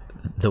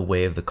 The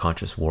Way of the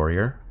Conscious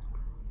Warrior,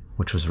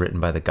 which was written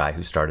by the guy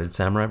who started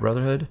Samurai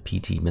Brotherhood,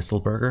 P.T.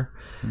 Mistelberger.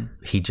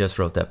 He just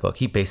wrote that book.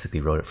 He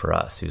basically wrote it for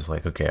us. He was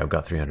like, okay, I've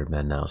got 300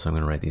 men now, so I'm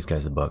going to write these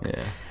guys a book.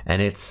 Yeah.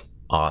 And it's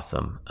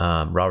awesome.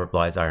 Robert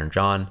Bly's Iron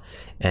John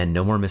and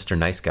No More Mr.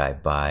 Nice Guy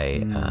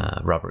by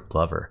Robert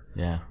Glover.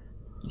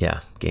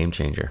 Yeah, game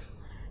changer.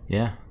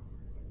 Yeah.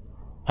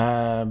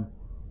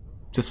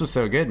 This was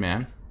so good,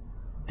 man.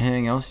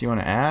 Anything else you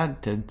want to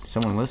add to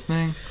someone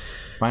listening?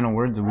 Final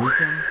words of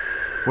wisdom?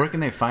 Where can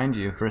they find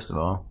you, first of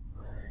all?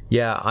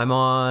 Yeah, I have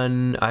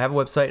a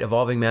website,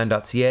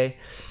 evolvingman.ca.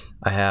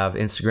 I have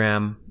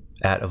Instagram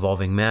at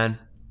evolvingman.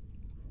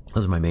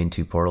 Those are my main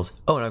two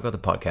portals. Oh, and I've got the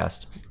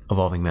podcast,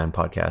 Evolving Man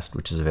Podcast,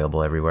 which is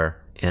available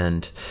everywhere.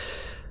 And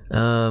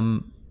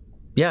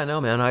yeah,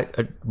 no, man, I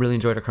really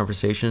enjoyed our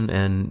conversation.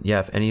 And yeah,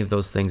 if any of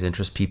those things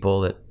interest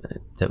people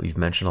that we've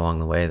mentioned along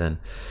the way, then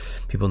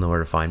people know where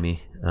to find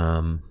me.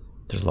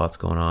 There's lots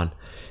going on.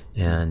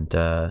 And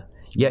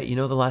yeah,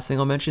 the last thing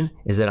I'll mention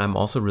is that I'm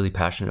also really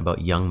passionate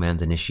about young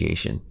men's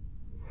initiation.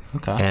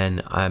 Okay.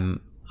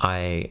 And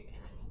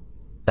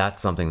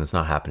that's something that's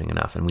not happening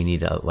enough, and we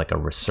need a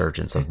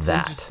resurgence of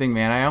that. Interesting,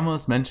 man. I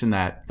almost mentioned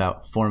that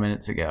about 4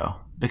 minutes ago,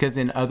 because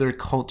in other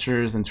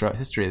cultures and throughout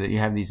history that you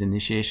have these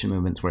initiation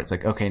movements where it's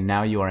like, okay,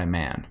 now you are a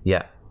man.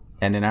 Yeah.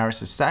 And in our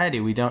society,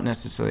 we don't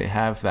necessarily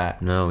have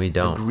that. No, we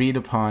don't. Agreed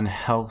upon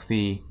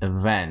healthy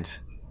event,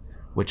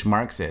 which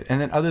marks it. And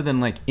then other than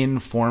like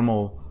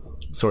informal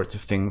sorts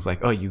of things like,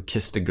 oh, you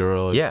kissed a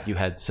girl, yeah, you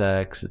had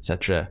sex,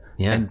 etc.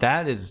 Yeah. And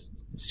that is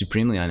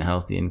supremely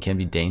unhealthy and can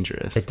be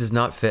dangerous. It does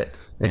not fit.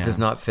 It does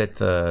not fit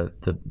the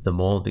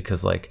mold,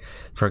 because like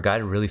for a guy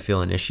to really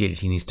feel initiated,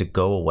 he needs to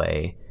go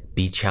away,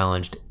 be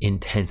challenged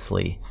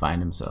intensely,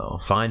 find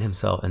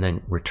himself, and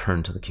then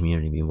return to the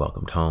community, be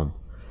welcomed home.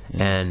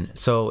 Yeah. And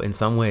so in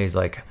some ways,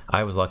 like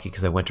I was lucky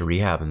because I went to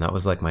rehab, and that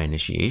was like my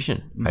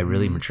initiation. Mm-hmm. I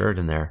really matured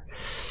in there.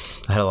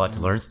 I had a lot to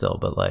learn still,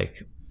 but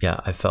like,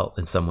 yeah, I felt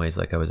in some ways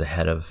like I was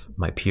ahead of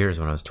my peers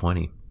when I was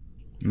 20.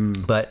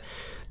 But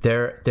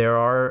there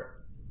are,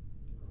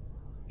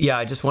 yeah,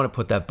 I just want to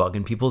put that bug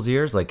in people's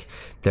ears. Like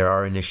there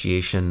are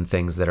initiation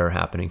things that are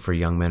happening for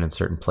young men in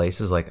certain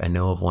places. Like I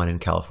know of one in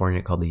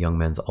California called the Young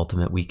Men's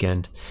Ultimate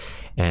Weekend,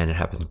 and it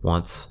happens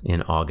once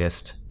in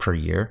August per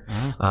year.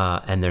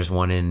 And there's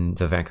one in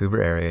the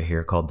Vancouver area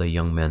here called the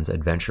Young Men's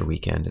Adventure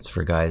Weekend. It's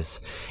for guys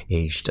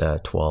aged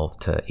 12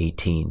 to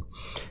 18.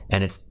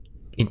 And it's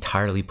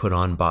entirely put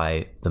on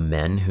by the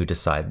men who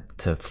decide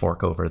to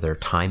fork over their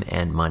time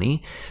and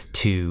money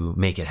to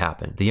make it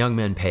happen. The young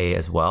men pay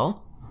as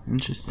well.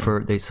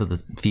 Interesting. So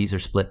the fees are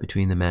split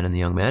between the men and the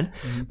young men,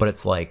 but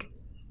it's like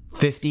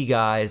 50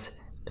 guys,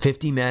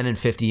 50 men and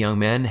 50 young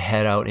men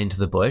head out into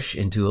the bush,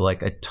 into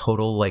like a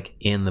total like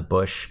in the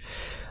bush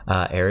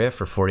area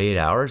for 48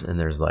 hours, and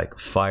there's like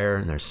fire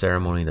and there's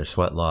ceremony, there's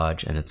sweat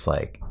lodge, and it's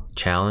like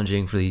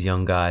challenging for these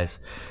young guys,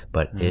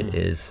 but it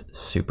is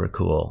super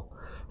cool.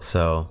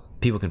 So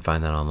people can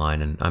find that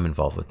online, and I'm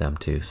involved with them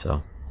too.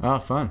 So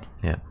fun.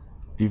 Yeah.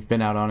 You've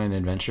been out on an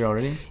adventure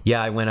already?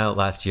 Yeah, I went out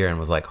last year and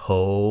was like,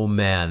 "Oh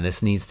man,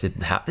 this needs to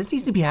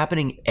be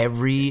happening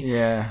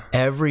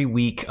every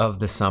week of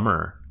the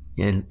summer."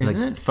 And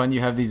isn't it fun?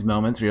 You have these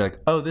moments where you're like,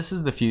 "Oh, this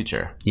is the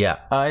future." Yeah.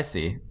 Oh, I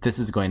see. This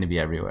is going to be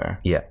everywhere.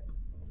 Yeah.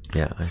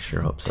 Yeah, I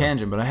sure hope so.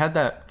 Tangent, but I had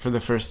that for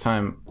the first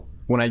time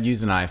when I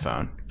used an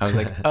iPhone. I was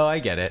like, "Oh, I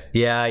get it."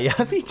 Yeah,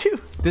 me too.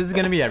 This is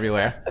going to be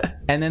everywhere.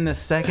 And then the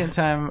second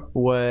time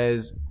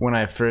was when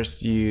I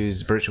first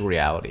used virtual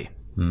reality.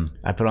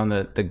 I put on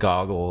the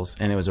goggles,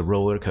 and it was a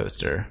roller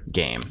coaster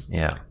game.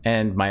 Yeah.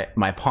 And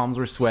my palms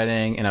were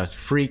sweating, and I was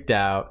freaked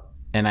out,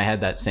 and I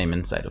had that same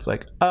insight of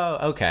like,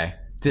 oh, okay,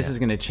 this is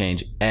going to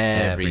change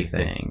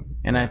everything.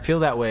 And I feel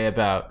that way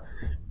about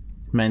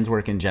men's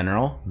work in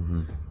general,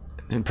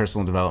 and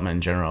personal development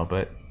in general,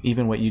 but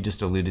even what you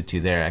just alluded to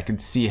there, I could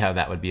see how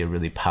that would be a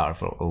really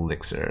powerful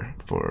elixir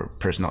for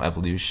personal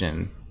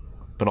evolution,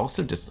 but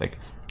also just like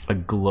a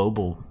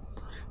global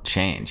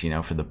change,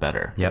 for the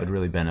better. That would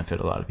really benefit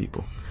a lot of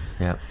people.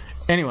 Yeah.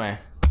 Anyway,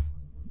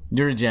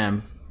 you're a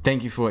gem.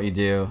 Thank you for what you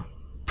do.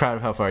 Proud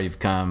of how far you've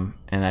come,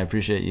 and I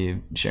appreciate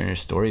you sharing your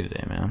story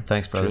today, man.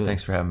 Thanks, brother. Truly.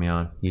 Thanks for having me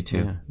on. You too.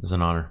 Yeah. It was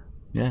an honor.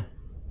 Yeah.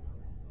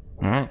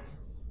 All right.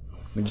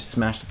 We just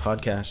smashed the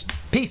podcast.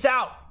 Peace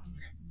out.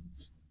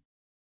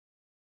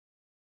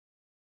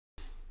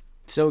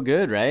 So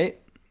good, right?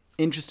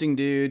 Interesting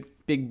dude,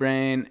 big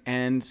brain,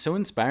 and so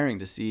inspiring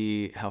to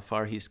see how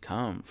far he's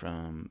come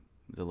from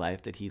the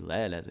life that he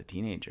led as a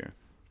teenager.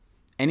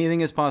 Anything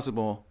is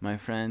possible, my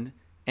friend.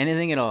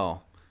 Anything at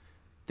all.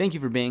 Thank you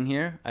for being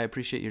here. I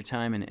appreciate your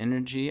time and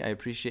energy. I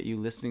appreciate you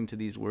listening to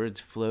these words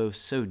flow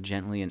so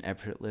gently and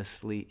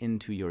effortlessly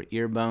into your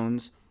ear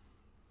bones.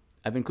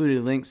 I've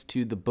included links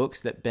to the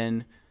books that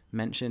Ben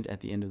mentioned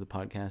at the end of the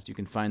podcast. You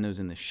can find those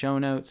in the show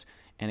notes.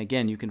 And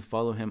again, you can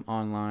follow him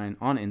online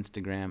on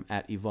Instagram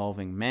at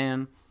Evolving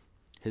Man.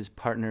 His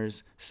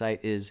partner's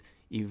site is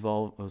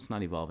it's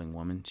not Evolving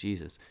Woman,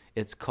 Jesus.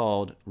 It's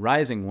called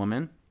Rising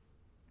Woman.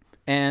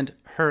 And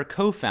her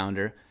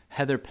co-founder,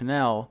 Heather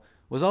Pinnell,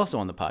 was also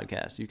on the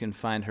podcast. You can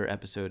find her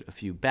episode a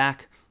few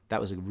back. That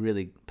was a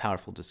really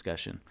powerful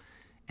discussion.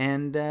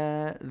 And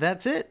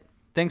that's it.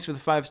 Thanks for the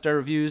 5-star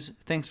reviews.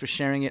 Thanks for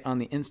sharing it on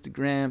the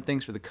Instagram.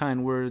 Thanks for the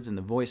kind words and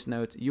the voice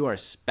notes. You are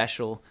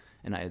special,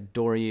 and I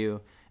adore you.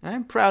 And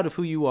I'm proud of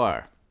who you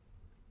are.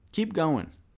 Keep going.